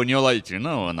of people, and you're like, you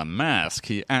know, in The Mask,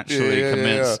 he actually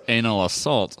commits anal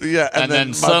assault. Yeah, and then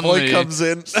my suddenly boy comes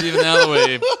in. Stephen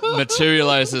Alloway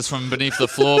materializes from beneath the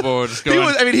floorboards.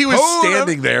 Going, he was "Hold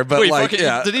standing up." there, but Wait, like,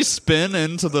 fucking, did he spin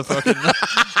into the fucking?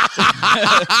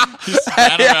 He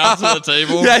span around to the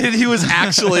table. Yeah, and he was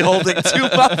actually holding 2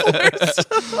 mufflers.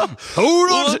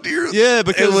 Hold on. Yeah,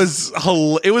 because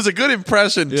it was a good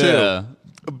impression too. Yeah.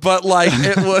 But like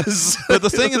it was. But the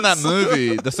thing in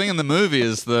the movie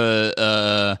is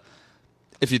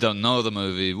if you don't know the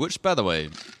movie, which by the way,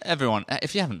 everyone,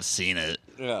 if you haven't seen it,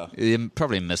 you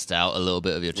probably missed out a little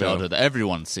bit of your childhood.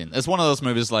 Everyone's seen it. It's one of those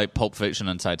movies like Pulp Fiction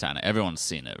and Titanic. Everyone's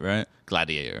seen it, right?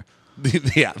 Gladiator.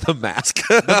 Yeah, The Mask.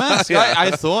 The Mask.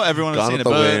 I thought everyone had Gone seen with it. the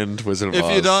But Wind, Wizard of if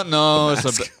Oz, you don't know,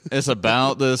 The it's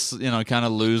about this, you know, kind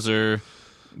of loser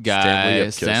guy,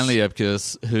 Stanley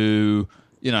Ipkiss, who,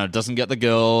 you know, doesn't get the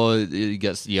girl. He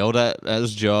gets yelled at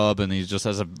his job, and he just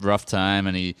has a rough time.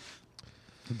 And he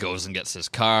goes and gets his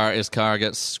car. His car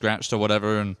gets scratched or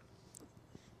whatever, and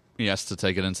he has to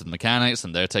take it into the mechanics,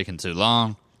 and they're taking too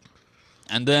long.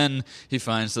 And then he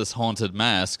finds this haunted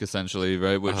mask, essentially,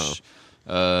 right? Which,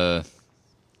 I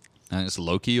think it's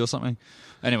Loki or something.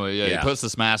 Anyway, he puts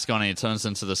this mask on, and he turns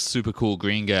into this super cool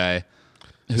green guy.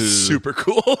 who's super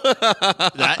cool.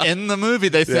 that in the movie,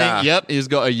 they think, yep, he's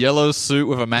got a yellow suit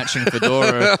with a matching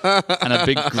fedora and a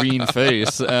big green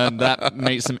face, and that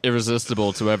makes him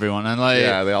irresistible to everyone. And like,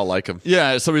 yeah, they all like him.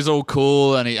 Yeah, so he's all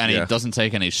cool, and he doesn't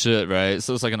take any shit, right?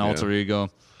 So it's like an alter ego.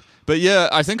 But yeah,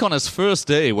 I think on his first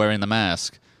day wearing the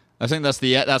mask, I think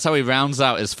that's how he rounds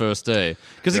out his first day,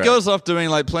 because he goes off doing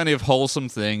like plenty of wholesome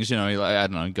things. You know, he like, I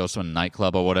don't know, goes to a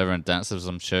nightclub or whatever and dances with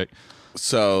some chick.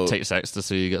 So takes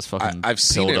ecstasy, gets fucking. I've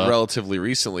seen it up. relatively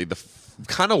recently. The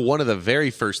kind of one of the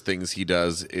very first things he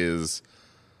does is,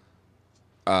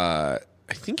 I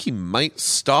think he might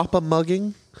stop a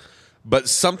mugging, but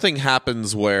something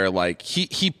happens where like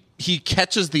he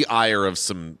catches the ire of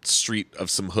some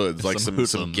hoods, like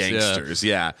some gangsters,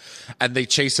 and they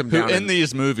chase him down. Who in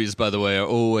these movies, by the way, are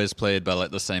always played by like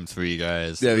the same three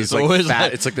guys. Yeah, he's like always fat.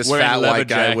 Like it's like this fat white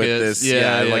guy with this.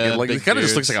 Like he kind of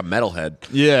just looks like a metalhead.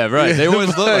 Yeah, right. They always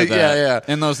look like that.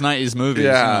 Yeah. In those 90s movies.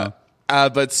 Yeah. You know?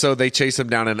 But so they chase him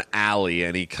down an alley,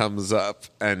 and he comes up,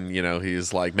 and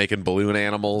he's like making balloon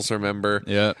animals. Remember?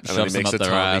 Yeah. And then he makes a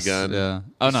Tommy gun. Yeah.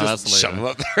 Oh no, that's later. Shove him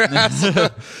up their ass.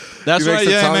 That's right.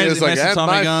 Yeah, he makes like, a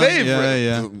Tommy my gun. favorite.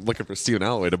 Yeah. Looking for Stephen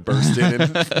Alloway to burst in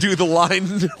and do the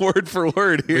line word for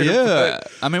word here. Yeah.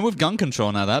 I mean, with gun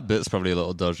control now, that bit's probably a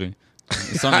little dodgy.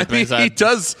 He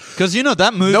does, because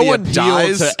that movie no one appealed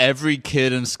dies to every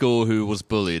kid in school who was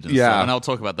bullied. And stuff, and I'll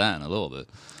talk about that in a little bit.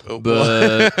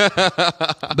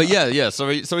 But yeah. So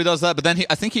he does that. But then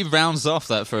I think he rounds off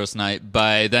that first night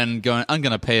by then going, I'm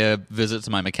going to pay a visit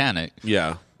to my mechanic.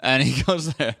 Yeah. And he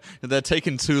goes there. They're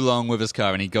taking too long with his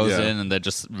car, and he goes in, and they're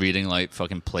just reading like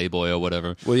fucking Playboy or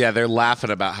whatever. Well, yeah, they're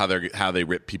laughing about how they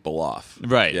rip people off.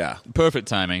 Right. Yeah. Perfect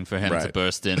timing for him to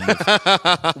burst in,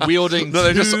 wielding. No,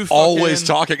 they're just always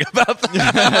talking about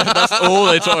that. That's all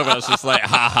they talk about. It's just like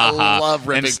ha ha ha. I love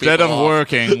ripping Instead people of off.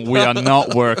 working, we are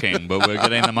not working, but we're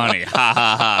getting the money. Ha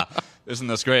ha ha. Isn't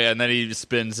this great? And then he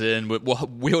spins in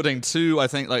wielding two, I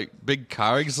think, like big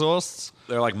car exhausts.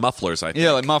 They're like mufflers, I think.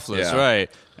 Yeah, like mufflers, right.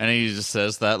 And he just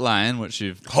says that line, which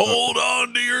you've... Hold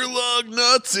on to your lug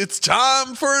nuts. It's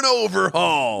time for an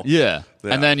overhaul. Yeah.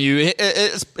 And then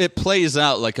it plays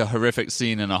out like a horrific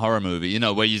scene in a horror movie,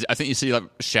 where I think you see like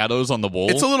shadows on the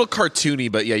wall. It's a little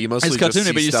cartoony, but yeah, you mostly it's just cartoony,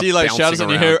 see but you stuff see like shadows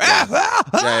around. and you hear,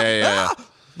 yeah.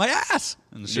 my ass,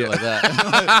 and shit like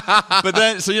that. But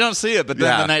then, so you don't see it, but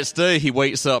then the next day he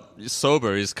wakes up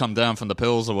sober, he's come down from the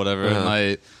pills or whatever, and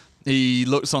like he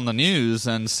looks on the news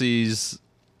and sees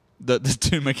that the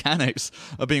two mechanics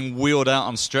are being wheeled out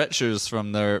on stretchers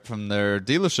from their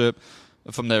dealership,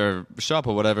 from their shop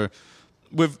or whatever,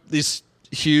 with these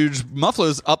huge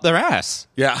mufflers up their ass.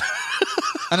 Yeah.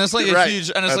 And it's like a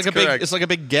huge, and it's like a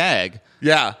big gag.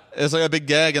 Yeah. It's like a big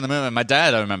gag in the movie. My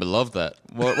dad, I remember, loved that.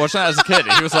 Watching that as a kid,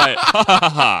 he was like, ha ha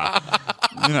ha.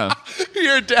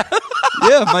 Your dad?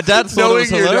 Yeah, my dad thought it was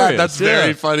hilarious. Your dad, that's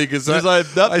very funny, because he's like,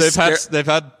 they've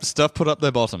had stuff put up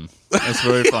their bottom. It's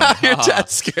very funny. Your dad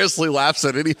scarcely laughs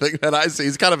at anything that I say.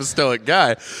 He's kind of a stoic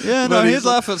guy. Yeah, no, he'd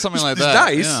laugh at something like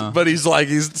that. He's nice, but he's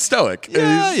stoic. He's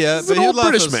an old laugh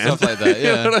British at man. Stuff like that.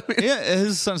 Yeah, You know what I mean? Yeah,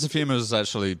 his sense of humor is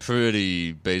actually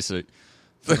pretty basic.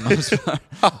 For the most part.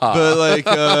 But like,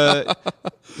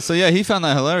 so yeah, he found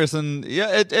that hilarious, and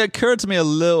yeah, it occurred to me a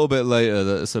little bit later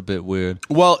that it's a bit weird.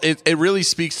 Well, it really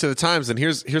speaks to the times, and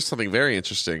here's something very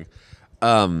interesting.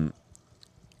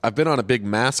 I've been on a big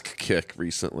mask kick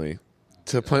recently,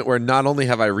 to the point where not only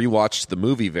have I rewatched the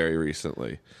movie very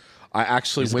recently, I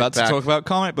actually went about back to talk about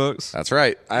comic books. That's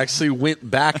right. I actually went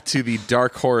back to the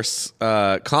Dark Horse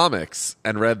comics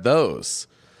and read those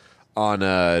on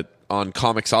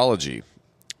Comixology.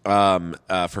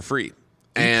 For free.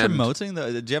 Are you promoting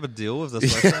that? Do you have a deal with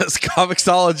this? Yes,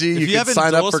 Comixology. If you can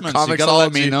sign up for Comixology. You gotta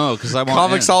let me know, because I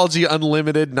want Comixology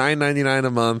Unlimited, $9.99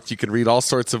 a month. You can read all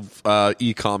sorts of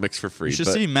e-comics for free. You should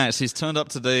see Max. He's turned up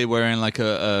today wearing like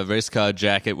a race car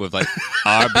jacket with like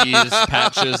Arby's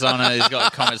patches on it. He's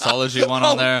got a Comixology one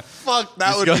on there. Fuck,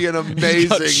 that would be an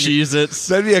amazing. Cheez-Its.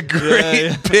 That'd be a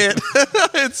great bit.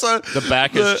 The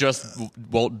back is just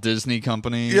Walt Disney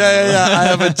Company. Yeah. I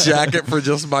have a jacket for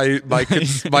just my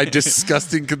disgusting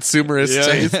consumerist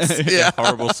tastes. Yeah.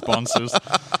 Horrible sponsors.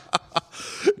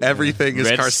 Everything is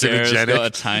Red carcinogenic. Got a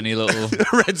tiny little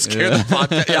Red Scare, the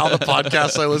podcast. All the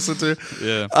podcasts I listen to.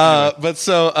 Yeah. But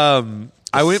so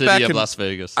I went back and Las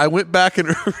Vegas. I went back and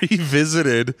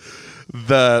revisited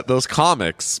those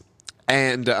comics,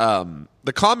 and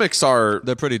the comics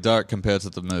they're pretty dark compared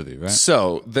to the movie, right?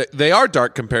 So they are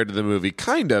dark compared to the movie,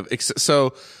 kind of.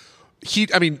 So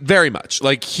very much.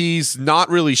 Like, he's not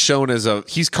really shown as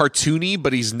he's cartoony,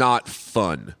 but he's not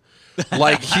fun.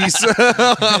 Like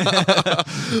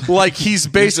he's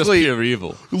basically just pure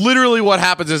evil. Literally, what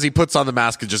happens is he puts on the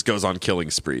mask and just goes on killing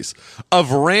sprees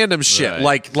of random shit.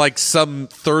 Right. Like some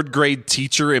third grade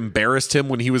teacher embarrassed him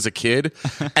when he was a kid,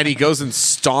 and he goes and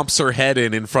stomps her head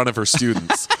in front of her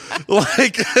students.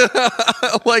 like,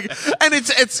 and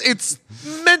it's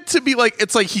meant to be like,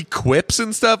 it's like he quips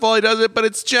and stuff while he does it, but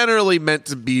it's generally meant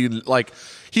to be like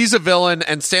he's a villain,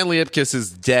 and Stanley Ipkiss is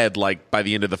dead like by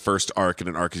the end of the first arc, and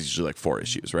an arc is usually like 4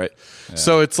 issues, right? Yeah.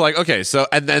 So it's like, okay, so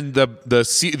and then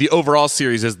the overall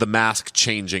series is the mask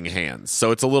changing hands,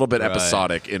 so it's a little bit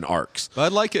episodic in arcs. But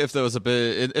I'd like it if there was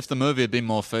if the movie had been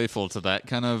more faithful to that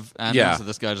kind of angle, so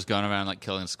this guy just going around like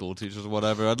killing school teachers or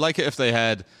whatever. I'd like it if they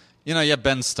had, you had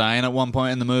Ben Stein at one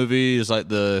point in the movie. He's like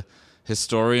the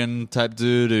historian type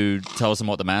dude who tells him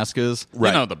what the mask is.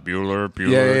 Right. The Bueller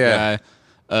guy.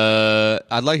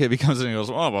 I'd like it if he comes in and goes,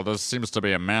 oh, well, this seems to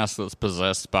be a mask that's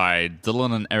possessed by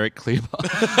Dylan and Eric Kleber.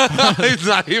 It's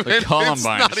not even the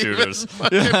Columbine shooters.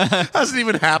 Hasn't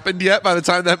even happened yet by the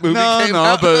time that movie came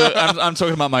out. But I'm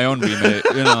talking about my own remake.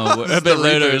 A bit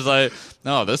later, it's like,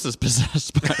 no, this is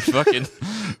possessed by fucking...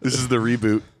 This is the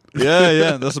reboot.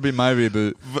 Yeah, this will be my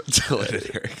reboot.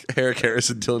 Dylan, Eric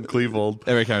Harrison, Dylan Klebold.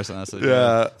 Eric Harrison, that's it.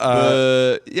 Yeah.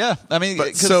 I mean,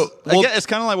 it's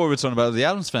kind of like what we were talking about with the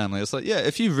Addams Family. It's like,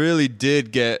 if you really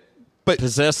did get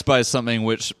possessed by something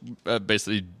which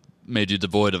basically made you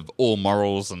devoid of all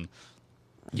morals and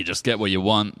you just get what you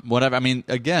want, whatever. I mean,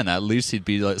 again, at least he'd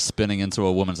be like spinning into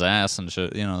a woman's ass and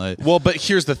shit. Well, but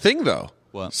here's the thing, though.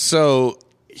 What? So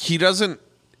he doesn't.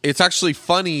 It's actually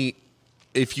funny.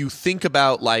 If you think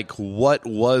about like what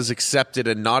was accepted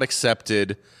and not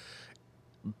accepted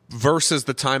versus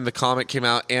the time the comic came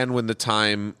out and when the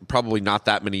time, probably not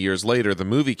that many years later, the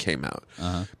movie came out.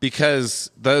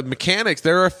 Because the mechanics,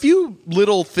 there are a few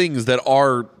little things that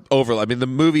are overlap. I mean, the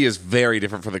movie is very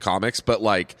different from the comics, but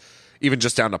like even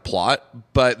just down to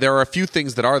plot. But there are a few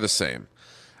things that are the same.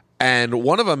 And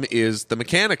one of them is the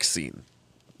mechanics scene.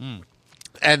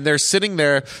 And they're sitting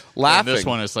there laughing. And this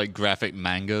one is like graphic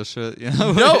manga shit.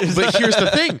 No, but here's the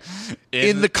thing.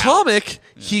 In the comic,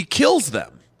 he kills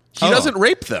them. He doesn't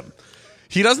rape them.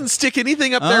 He doesn't stick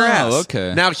anything up their ass.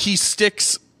 Okay. Now, he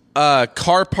sticks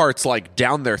car parts like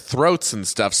down their throats and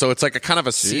stuff. So it's like a kind of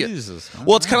a... Jesus.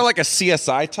 Well, it's kind of like a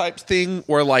CSI type thing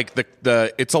where like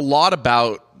it's a lot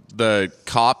about the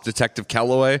cop, Detective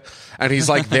Kellaway, and he's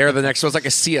like there the next. So it's like a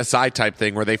CSI type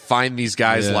thing where they find these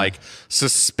guys like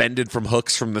suspended from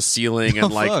hooks from the ceiling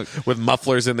and like with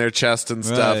mufflers in their chest and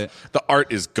stuff. Right. The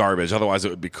art is garbage. Otherwise, it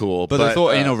would be cool. But I thought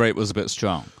anal rape was a bit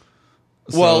strong.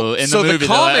 Well, so the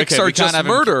comics are just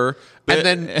murder, but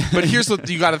but here's what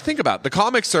you got to think about: the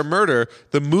comics are murder.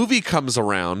 The movie comes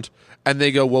around. And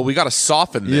they go, well, we got to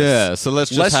soften this. Yeah, so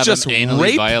let's just rape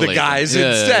the guys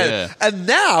instead. Yeah. And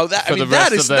now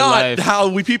that is not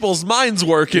how people's minds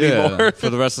work anymore. For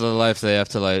the rest of their life, they have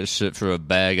to like shit through a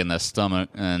bag in their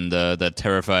stomach, and they're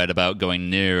terrified about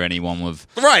going near anyone with.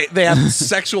 Right, they have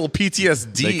sexual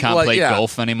PTSD. They can't play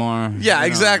golf anymore. Yeah,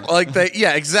 exactly.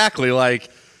 Exactly. Like.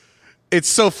 It's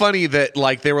so funny that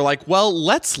like they were like, well,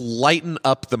 let's lighten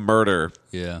up the murder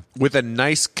with a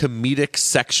nice comedic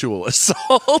sexual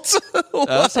assault.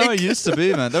 That's how it used to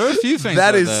be, man. There are a few things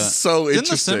that like is that. so Didn't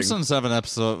interesting. The Simpsons have an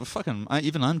episode?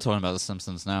 Even I'm talking about The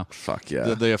Simpsons now. Fuck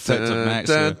yeah. The effect of Max.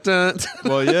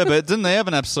 Well, yeah, but didn't they have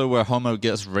an episode where Homo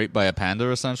gets raped by a panda,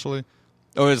 essentially?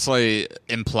 Or it's like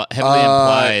heavily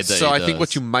implied that so I think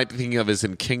what you might be thinking of is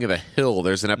in King of the Hill.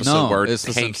 There's an episode where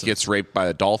Hank gets raped by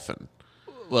a dolphin.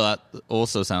 Well, that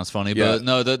also sounds funny, but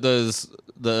no, there's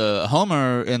the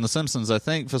Homer in The Simpsons. I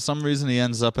think for some reason he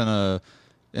ends up in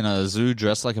a zoo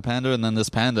dressed like a panda, and then this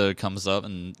panda comes up,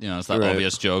 and it's that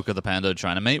obvious joke of the panda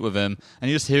trying to mate with him,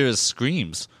 and you just hear his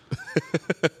screams.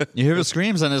 You hear his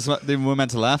screams, and we're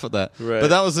meant to laugh at that. Right. But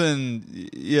that was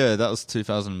that was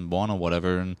 2001 or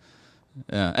whatever, and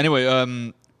anyway,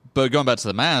 but going back to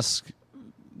The Mask,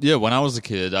 when I was a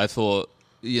kid, I thought.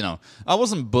 I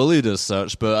wasn't bullied as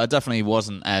such, but I definitely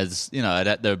wasn't as,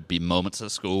 there'd be moments at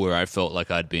school where I felt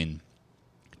like I'd been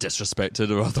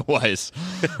disrespected or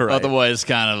otherwise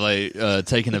kind of like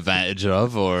taken advantage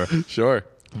of or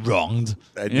wronged.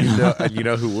 And you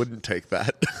know who wouldn't take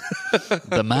that?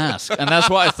 The Mask. And that's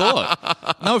what I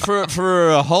thought. No, for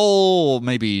a whole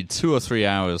maybe 2 or 3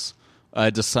 hours, I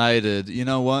decided, you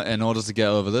know what, in order to get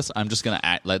over this, I'm just going to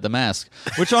act like The Mask.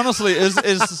 Which honestly is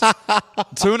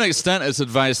to an extent, it's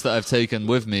advice that I've taken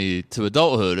with me to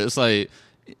adulthood. It's like,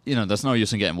 there's no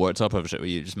use in getting worked up over shit.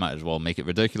 You just might as well make it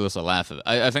ridiculous or laugh at it.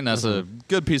 I think that's a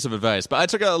good piece of advice. But I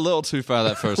took it a little too far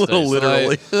that first day.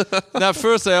 Literally. That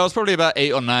first day, I was probably about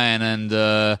 8 or 9,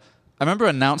 and I remember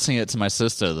announcing it to my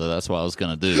sister that that's what I was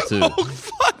going to do, too. Oh,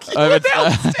 fuck, you I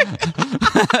announced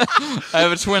it.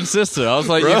 have a twin sister. I was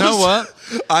like, Rose, you know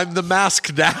what? I'm the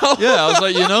mask now. Yeah, I was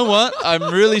like, you know what?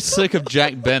 I'm really sick of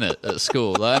Jack Bennett at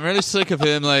school. Like, I'm really sick of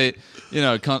him, like, you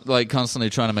know,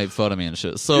 constantly trying to make fun of me and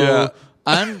shit. So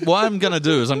what I'm going to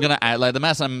do is I'm going to act like the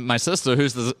mask. And my sister,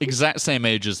 who's the exact same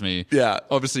age as me,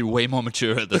 obviously way more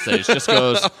mature at this age, just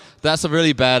goes, that's a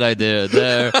really bad idea.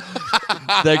 They're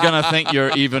going to think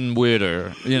you're even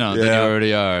weirder, you know, than you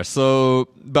already are. So,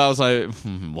 but I was like,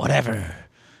 whatever.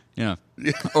 You know,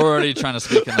 already trying to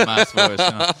speak in the mask voice.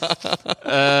 You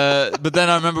know. But then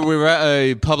I remember we were at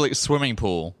a public swimming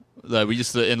pool. We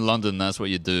used to, in London, that's what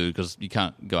you do because you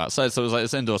can't go outside. So it was like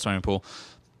this indoor swimming pool.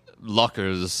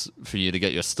 Lockers for you to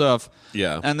get your stuff.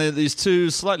 Yeah. And these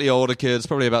two slightly older kids,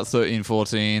 probably about 13,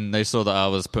 14, they saw that I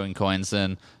was putting coins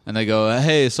in and they go,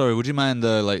 hey, sorry, would you mind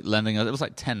like lending us? It was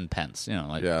like 10 pence, you know,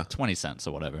 like 20 cents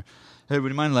or whatever. Hey,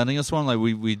 would you mind lending us one? Like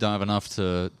we don't have enough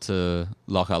to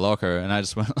lock our locker. And I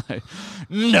just went like,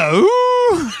 no.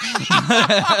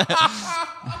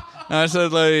 And I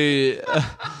said like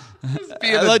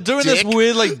doing dick. this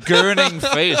weird like gurning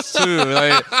face too.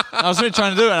 Like I was really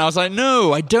trying to do it, and I was like,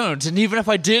 "No, I don't." And even if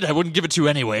I did, I wouldn't give it to you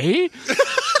anyway.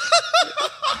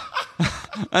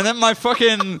 And then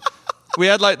we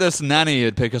had like this nanny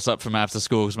who'd pick us up from after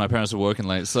school because my parents were working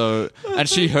late. So and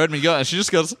she heard me go, and she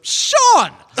just goes,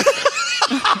 "Sean."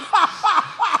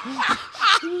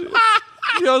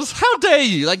 She goes, "How dare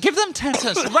you? Like, give them 10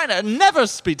 cents right now. Never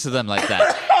speak to them like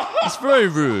that. It's very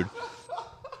rude."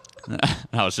 And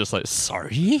I was just like,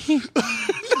 sorry?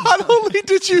 Not only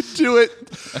did you do it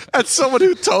at someone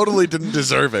who totally didn't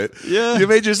deserve it, you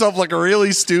made yourself look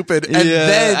really stupid,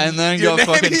 and then got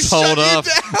fucking told off.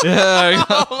 Yeah,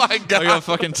 oh my God. I got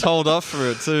fucking told off for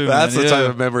it too. That's man. the type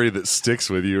of memory that sticks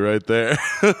with you right there.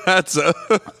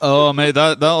 Oh, mate,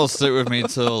 that'll stick with me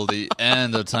till the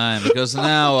end of time because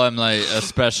now I'm like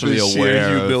especially the aware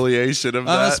sheer humiliation of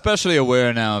that. I'm especially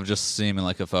aware now of just seeming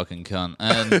like a fucking cunt.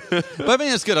 But I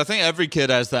mean, it's good. I think every kid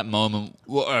has that moment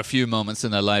or a few moments in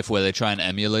their life where they try and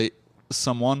emulate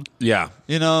someone. Yeah.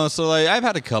 You know, so like I've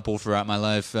had a couple throughout my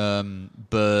life,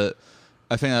 but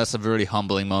I think that's a really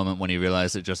humbling moment when you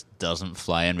realize it just doesn't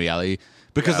fly in reality.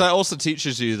 Because that also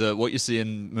teaches you that what you see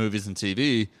in movies and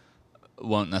TV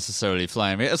won't necessarily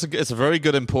fly in reality. It's a very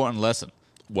good, important lesson.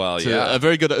 Well, A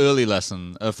very good early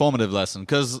lesson, a formative lesson.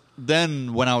 Because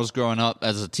then when I was growing up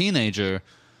as a teenager,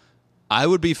 I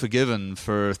would be forgiven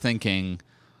for thinking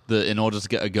that in order to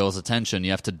get a girl's attention,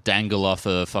 you have to dangle off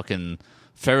a fucking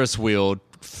Ferris wheel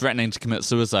threatening to commit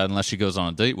suicide unless she goes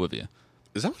on a date with you.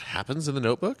 Is that what happens in The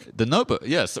Notebook? The Notebook,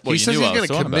 yes. Well, he says he's going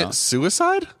to commit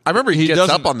suicide? I remember he gets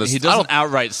up on this. He doesn't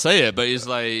outright say it, but he's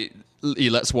like, he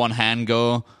lets one hand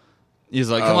go. He's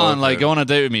like, come on, like, go on a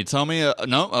date with me. Tell me,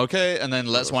 no, okay. And then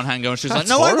lets one hand go, and she's like,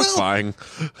 no, horrifying.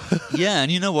 I will. Yeah, and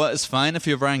you know what? It's fine if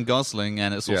you're Ryan Gosling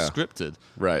and it's all scripted.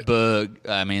 Right. But,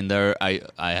 I mean, I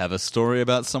have a story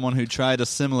about someone who tried a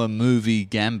similar movie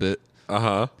gambit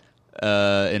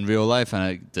in real life,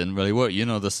 and it didn't really work. You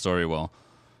know the story well.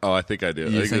 Oh, I think I do.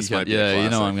 I think this might be a you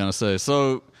know what I'm going to say.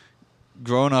 So,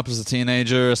 growing up as a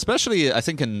teenager, especially I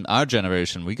think in our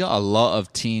generation, we got a lot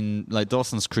of teen, like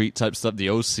Dawson's Creek type stuff, the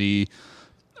OC,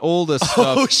 all this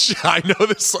stuff. Oh, shit, I know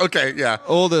this. Okay, yeah.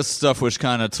 All this stuff which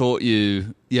kind of taught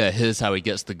you, here's how he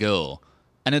gets the girl.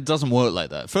 And it doesn't work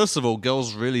like that. First of all,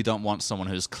 girls really don't want someone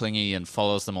who's clingy and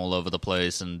follows them all over the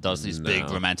place and does these big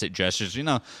romantic gestures. You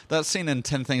know, that scene in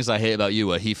 10 Things I Hate About You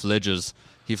where Heath Ledger's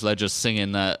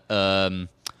singing that,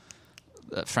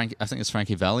 I think it's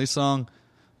Frankie Valli song.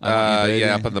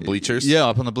 Up on the bleachers. Yeah,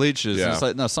 up on the bleachers. Yeah. It's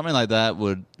like, no, something like that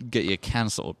would get you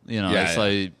cancelled. You know, it's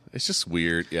like it's just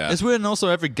weird. Yeah, it's weird, and also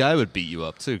every guy would beat you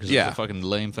up too because it's a fucking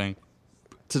lame thing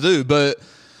to do. But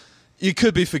you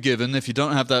could be forgiven if you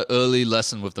don't have that early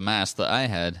lesson with the mask that I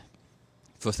had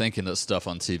for thinking that stuff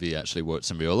on TV actually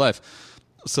works in real life.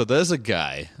 So there's a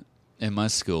guy in my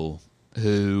school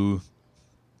who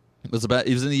he was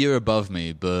in a year above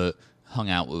me, but hung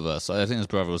out with us. I think his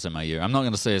brother was in my year. I'm not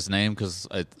going to say his name because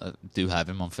I do have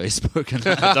him on Facebook, and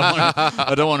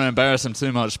I don't want to embarrass him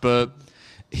too much. But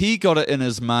he got it in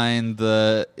his mind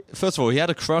that, first of all, he had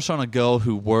a crush on a girl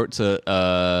who worked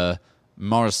at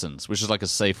Morrison's, which is like a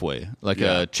Safeway, like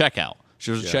a checkout.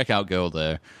 She was a checkout girl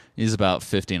there. He's about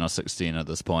 15 or 16 at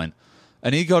this point.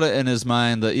 And he got it in his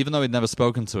mind that even though he'd never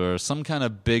spoken to her, some kind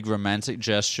of big romantic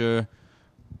gesture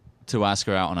to ask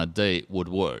her out on a date would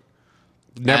work.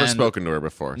 Never spoken to her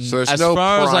before. So there's as no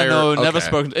far prior, as I know, never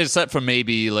spoken, except for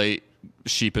maybe like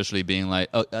sheepishly being like,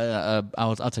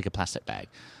 I'll take a plastic bag.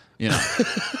 you know.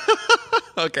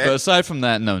 Okay. But aside from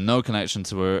that, no connection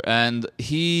to her. And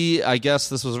I guess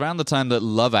this was around the time that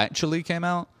Love Actually came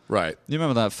out. Right. You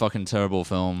remember that fucking terrible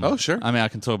film? Oh, sure. I mean, I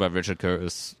can talk about Richard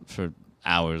Curtis for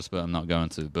hours, but I'm not going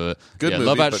to. But good movie,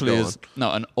 Love Actually is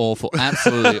an awful,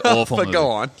 absolutely awful but movie. Go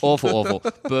on. Awful.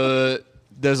 But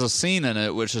there's a scene in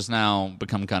it which has now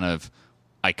become kind of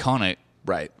iconic,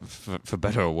 right, for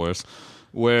better or worse,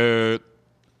 where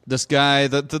this guy,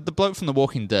 the bloke from The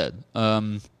Walking Dead,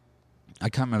 I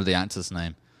can't remember the actor's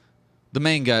name. The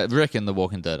main guy, Rick in The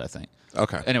Walking Dead, I think.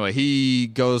 Okay. Anyway, he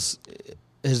goes.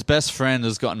 His best friend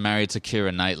has gotten married to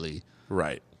Keira Knightley.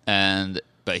 Right.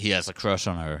 But he has a crush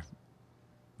on her.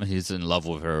 He's in love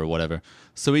with her or whatever.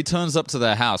 So he turns up to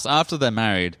their house after they're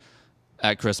married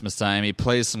at Christmas time. He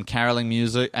plays some caroling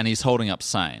music and he's holding up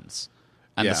signs.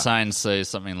 And the signs say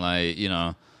something like,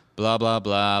 blah, blah,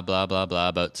 blah, blah, blah,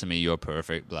 blah, but to me you're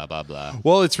perfect, blah, blah, blah.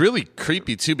 Well, it's really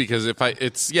creepy, too, because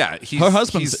her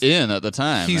husband's in at the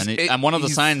time, and one of the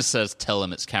signs says, tell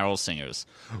him it's carol singers.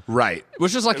 Right.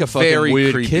 Which is like a fucking very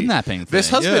weird creepy kidnapping thing. This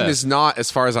husband is not, as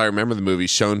far as I remember the movie,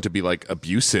 shown to be, like,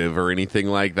 abusive or anything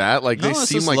like that. Like, they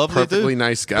seem like perfectly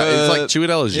nice guys. It's like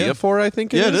Chiwetel Ejiofor, I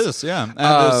think it is. Yeah, it is, yeah.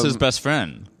 And it's his best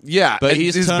friend. Yeah, but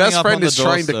his best friend is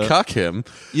trying to cuck him.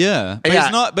 Yeah, but he's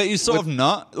not. But he's sort of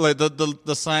not. Like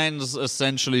the signs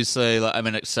essentially say, like, I'm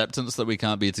in acceptance that we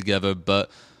can't be together, but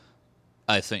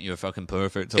I think you're fucking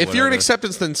perfect. If you're in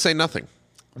acceptance, then say nothing.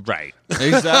 Right.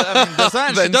 Exactly. I mean, there's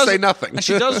that. Then say nothing. And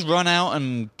she does run out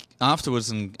and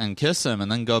afterwards and kiss him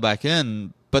and then go back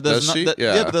in. But there's Does she? But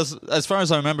there's, as far as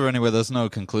I remember anyway, there's no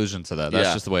conclusion to that.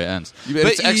 That's just the way it ends. But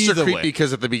it's extra creepy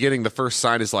because at the beginning, the first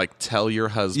sign is like, tell your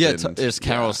husband. Yeah, it's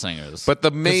carol singers. But the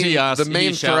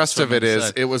main thrust of it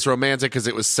is, it was romantic because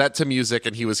it was set to music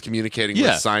and he was communicating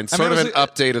with signs. Sort of an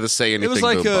update of the Say Anything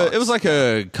boombox. It was like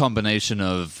a combination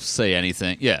of Say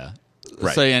Anything. Yeah.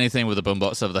 Right. Say Anything with a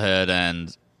boombox over the head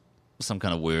and some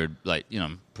kind of weird, like,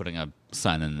 putting a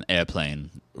sign in an airplane.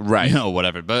 Right. Or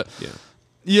whatever. But...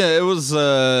 Yeah, it was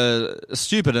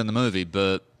stupid in the movie,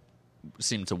 but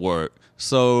seemed to work.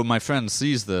 So my friend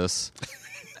sees this,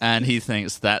 and he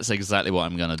thinks that's exactly what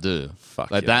I'm going to do.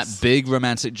 That big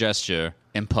romantic gesture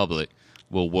in public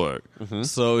will work. Mm-hmm.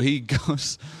 So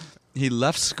he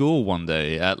left school one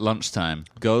day at lunchtime,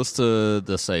 goes to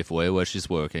the Safeway where she's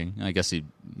working. I guess he'd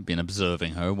been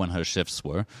observing her when her shifts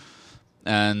were.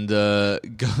 And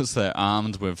goes there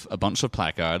armed with a bunch of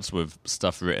placards with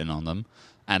stuff written on them.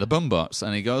 And a boombox,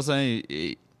 and he goes and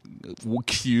he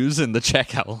queues in the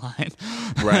checkout line,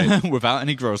 right, without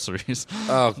any groceries.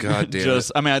 Oh god damn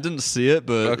it! I mean, I didn't see it,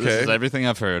 but this is everything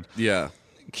I've heard. Yeah,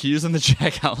 queues in the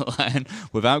checkout line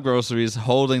without groceries,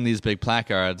 holding these big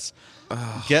placards.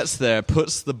 Gets there,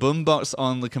 puts the boombox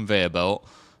on the conveyor belt,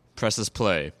 presses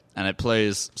play, and it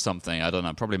plays something. I don't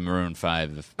know, probably Maroon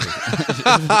 5,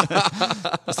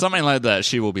 something like that.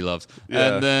 She Will Be Loved,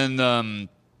 and then.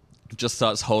 Just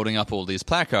starts holding up all these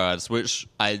placards, which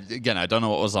I don't know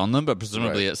what was on them, but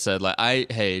presumably it said like, I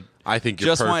think you're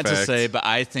just perfect. Wanted to say, but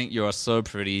I think you're so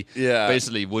pretty. Yeah.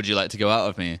 Basically, would you like to go out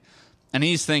with me? And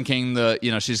he's thinking that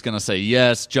she's going to say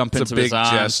yes, jump into his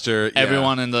arms. Gesture. Yeah.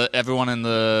 Everyone in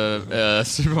the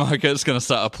supermarket is going to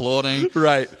start applauding.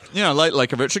 Right.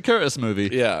 Like a Richard Curtis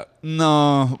movie. Yeah.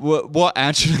 No, what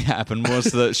actually happened was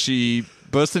that she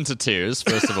burst into tears.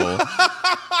 First of all.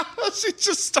 She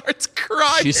just starts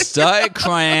crying. She started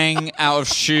crying out of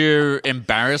sheer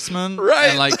embarrassment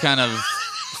and like kind of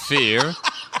fear.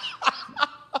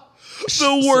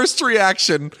 The worst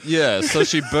reaction. Yeah, so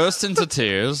she burst into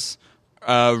tears,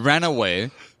 ran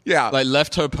away. Yeah. Like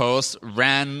left her post,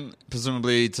 ran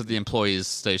presumably to the employees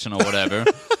station or whatever.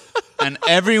 And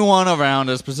everyone around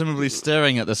is presumably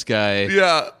staring at this guy.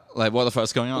 Yeah. Like, what the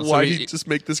fuck's going on? Why did he just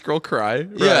make this girl cry?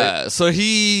 Right. Yeah, so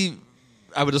he...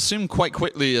 I would assume quite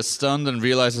quickly is stunned and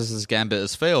realizes his gambit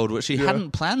has failed, which he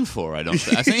hadn't planned for, I don't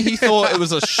think. I think he thought it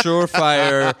was a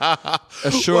surefire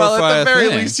well, at the very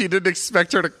least, he didn't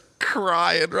expect her to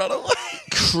cry and run away.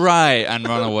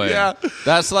 Yeah.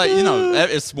 That's like,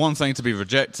 it's one thing to be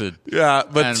rejected. Yeah,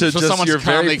 but and to for just your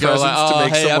very presence to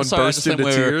make someone burst into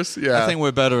tears. I think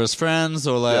we're better as friends,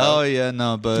 or like,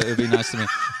 but it'd be nice to me.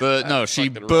 But no, she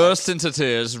burst into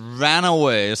tears, ran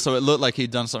away, so it looked like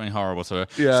he'd done something horrible to her.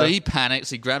 Yeah. So he panics,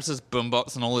 he grabs his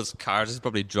boombox and all his cards, he's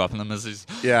probably dropping them as he's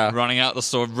running out the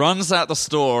store, runs out the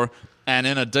store, and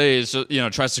in a daze,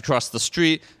 tries to cross the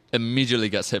street, immediately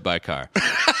gets hit by a car.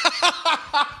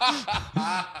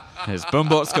 His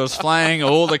boombox goes flying,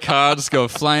 all the cards go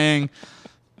flying.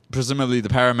 Presumably the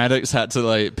paramedics had to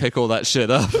like pick all that shit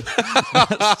up.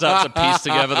 Start to piece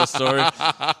together the story.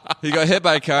 He got hit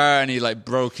by a car and he like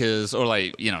broke his, or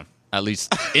like, at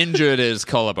least injured his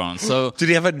collarbone. So did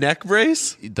he have a neck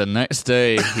brace? The next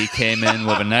day, he came in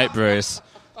with a neck brace.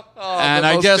 And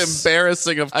I guess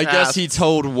embarrassing of I guess he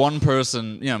told one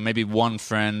person, maybe one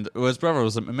friend, or his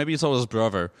brother maybe he told his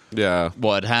brother,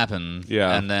 what had happened,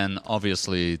 and then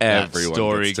obviously everyone that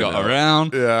story got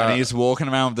around, and he's walking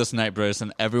around with this neck brace,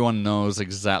 and everyone knows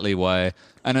exactly why.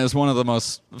 And it's one of the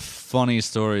most funny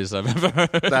stories I've ever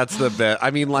heard. That's the best.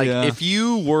 I mean, if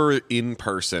you were in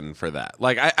person for that,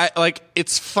 I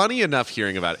it's funny enough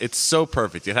hearing about it. It's so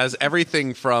perfect. It has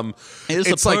everything from.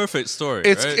 It's a perfect story.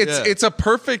 It's a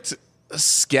perfect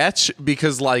sketch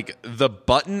because the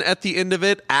button at the end of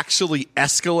it actually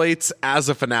escalates as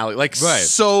a finale,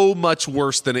 so much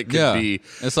worse than it could be.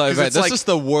 It's this is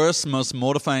the worst, most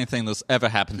mortifying thing that's ever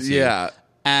happened to you. Yeah.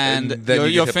 And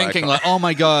then you're thinking oh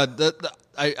my God,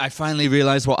 I finally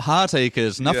realized what heartache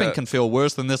is. Nothing can feel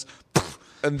worse than this.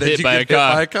 And then hit by a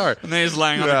car. And then he's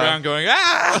lying on the ground going,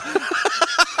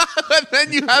 And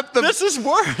then you have this is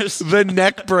worse. The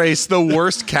neck brace, the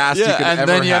worst cast you could ever have. And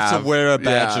then you have to wear a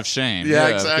badge of shame. Yeah,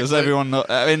 exactly. Because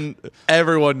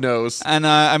everyone knows. And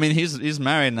he's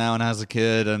married now and has a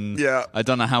kid. And I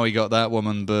don't know how he got that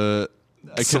woman, but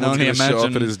I can only imagine show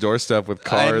up at his doorstep with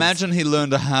cards. I imagine he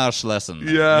learned a harsh lesson.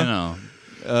 Yeah.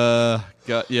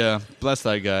 Bless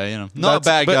that guy. Not a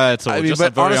bad guy at all.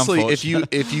 Just very honestly,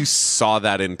 if you saw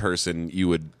that in person,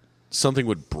 something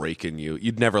would break in you.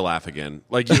 You'd never laugh again.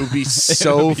 It would be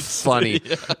so funny.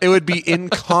 It would be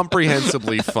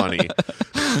incomprehensibly funny.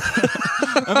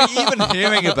 Even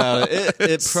hearing about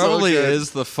it probably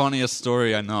is the funniest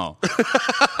story I know.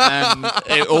 And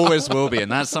it always will be. And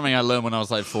that's something I learned when I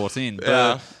was 14.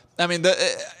 But,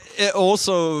 it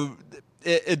also...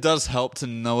 It does help to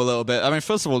know a little bit.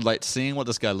 First of all, seeing what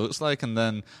this guy looks like, and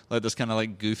then this kind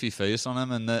of goofy face on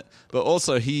him, but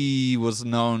also he was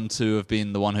known to have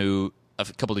been the one who a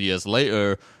couple of years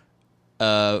later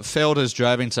failed his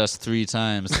driving test 3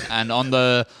 times, and on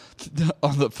the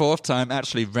 4th time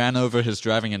actually ran over his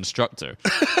driving instructor.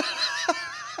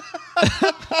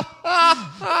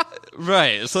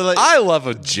 Right, so I love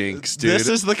a jinx, dude. This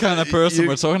is the kind of person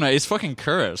we're talking about. He's fucking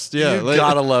cursed. Yeah, you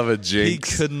gotta love a jinx.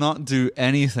 He could not do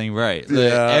anything right.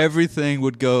 Everything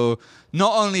would go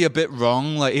not only a bit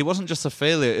wrong. He wasn't just a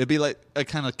failure. It'd be a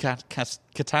kind of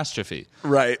catastrophe.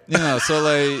 Right.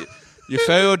 So you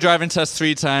fail driving test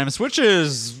 3 times, which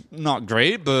is not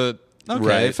great, but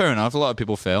okay, fair enough. A lot of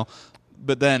people fail.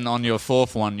 But then on your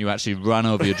 4th one, you actually run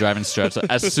over your driving instructor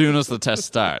as soon as the test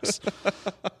starts.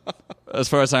 As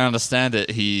far as I understand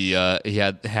it, he had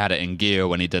it in gear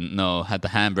when he didn't know, had the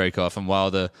handbrake off, and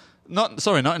while not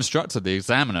instructor, the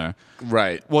examiner.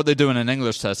 Right. What they do in an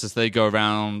English test is they go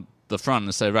around the front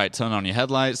and say, right, turn on your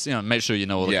headlights, make sure you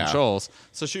know all the controls.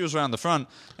 So she was around the front,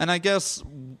 and I guess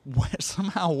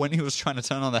somehow when he was trying to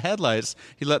turn on the headlights,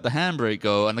 he let the handbrake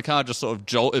go, and the car just sort of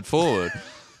jolted forward,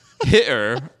 hit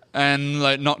her, and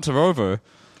knocked her over.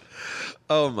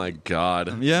 Oh my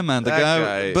God! Yeah, man, the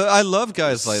guy. But I love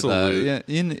guys like that.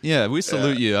 Yeah, we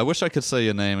salute you. I wish I could say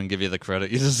your name and give you the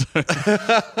credit you deserve.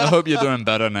 I hope you're doing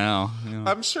better now.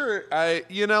 I'm sure.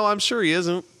 I'm sure he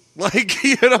isn't.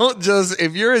 You don't just.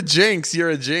 If you're a jinx,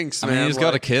 you're a jinx, man. He's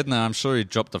got a kid now. I'm sure he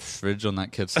dropped the fridge on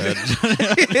that kid's head.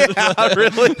 Yeah,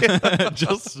 really.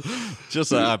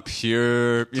 just a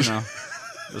pure,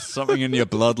 There's something in your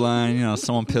bloodline,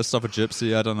 someone pissed off a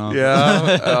gypsy, I don't know.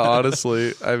 Yeah,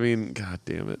 honestly. God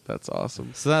damn it. That's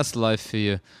awesome. So that's life for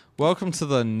you. Welcome to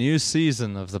the new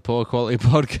season of the Poor Quality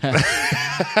Podcast.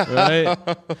 Right?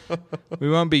 We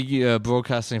won't be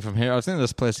broadcasting from here. I think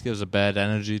this place gives a bad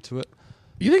energy to it.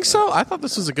 You think so? I thought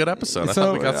this was a good episode. I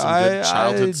thought we got some good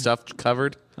childhood stuff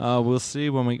covered. We'll see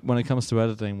when it comes to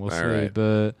editing. We'll see. Right.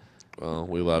 But well,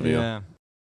 we love you. Yeah.